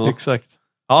 Ja. Exakt.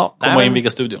 Komma in i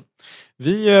studion.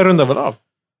 Vi rundar väl av.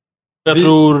 Jag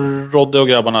tror Rodde och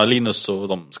grabbarna, Linus och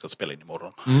de ska spela in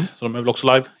imorgon. Så de är väl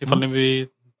också live ifall ni vill.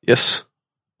 Yes.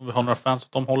 Om vi har några fans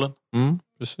åt de hållen.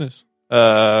 Precis.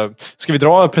 Ska vi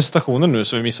dra presentationen nu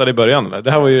så vi missade i början? Eller?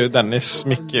 Det här var ju Dennis,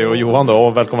 Micke och Johan då.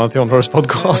 Och välkomna till On Horse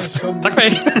Podcast. Tack för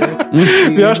dig.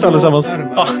 Vi hörs allesammans.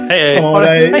 Hej. Ta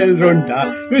dig en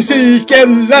runda.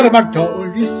 Musiken larmar, ta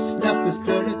och lyssna på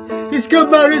spåret. Vi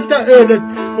skummar ut ölet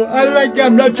och alla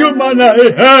gamla tjommarna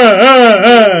är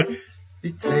här.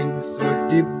 Vi trängs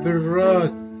och det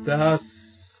brötas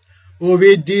och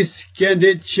vid disken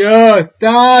det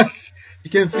tjötas.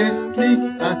 Vilken festlig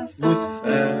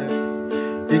atmosfär.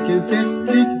 Vilken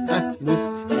festlig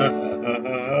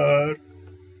atmosfär.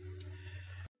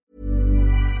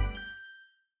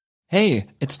 Hey,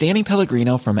 it's Danny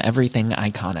Pellegrino from Everything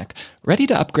Iconic. Ready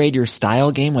to upgrade your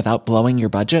style game without blowing your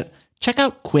budget? Check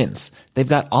out Quince. They've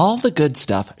got all the good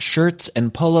stuff, shirts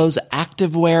and polos,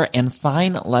 activewear and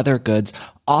fine leather goods,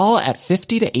 all at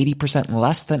 50 to 80%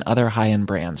 less than other high-end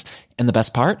brands. And the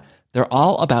best part? They're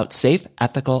all about safe,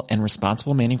 ethical, and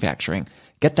responsible manufacturing.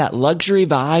 Get that luxury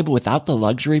vibe without the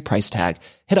luxury price tag.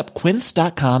 Hit up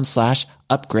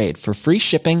quince.com/upgrade for free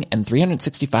shipping and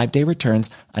 365-day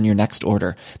returns on your next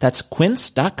order. That's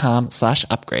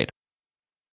quince.com/upgrade.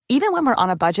 Even when we're on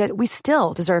a budget, we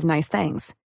still deserve nice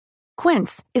things.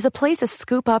 Quince is a place to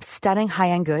scoop up stunning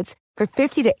high-end goods for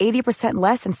 50 to 80%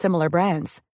 less than similar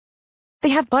brands.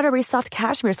 They have buttery soft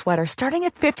cashmere sweaters starting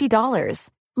at $50,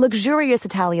 luxurious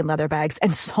Italian leather bags,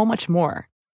 and so much more.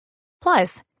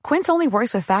 Plus, Quince only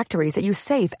works with factories that use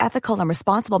safe, ethical, and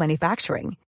responsible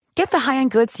manufacturing. Get the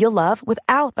high-end goods you'll love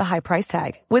without the high price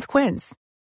tag with Quince.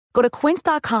 Go to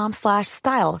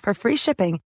quince.com/style for free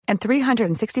shipping and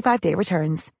 365-day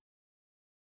returns.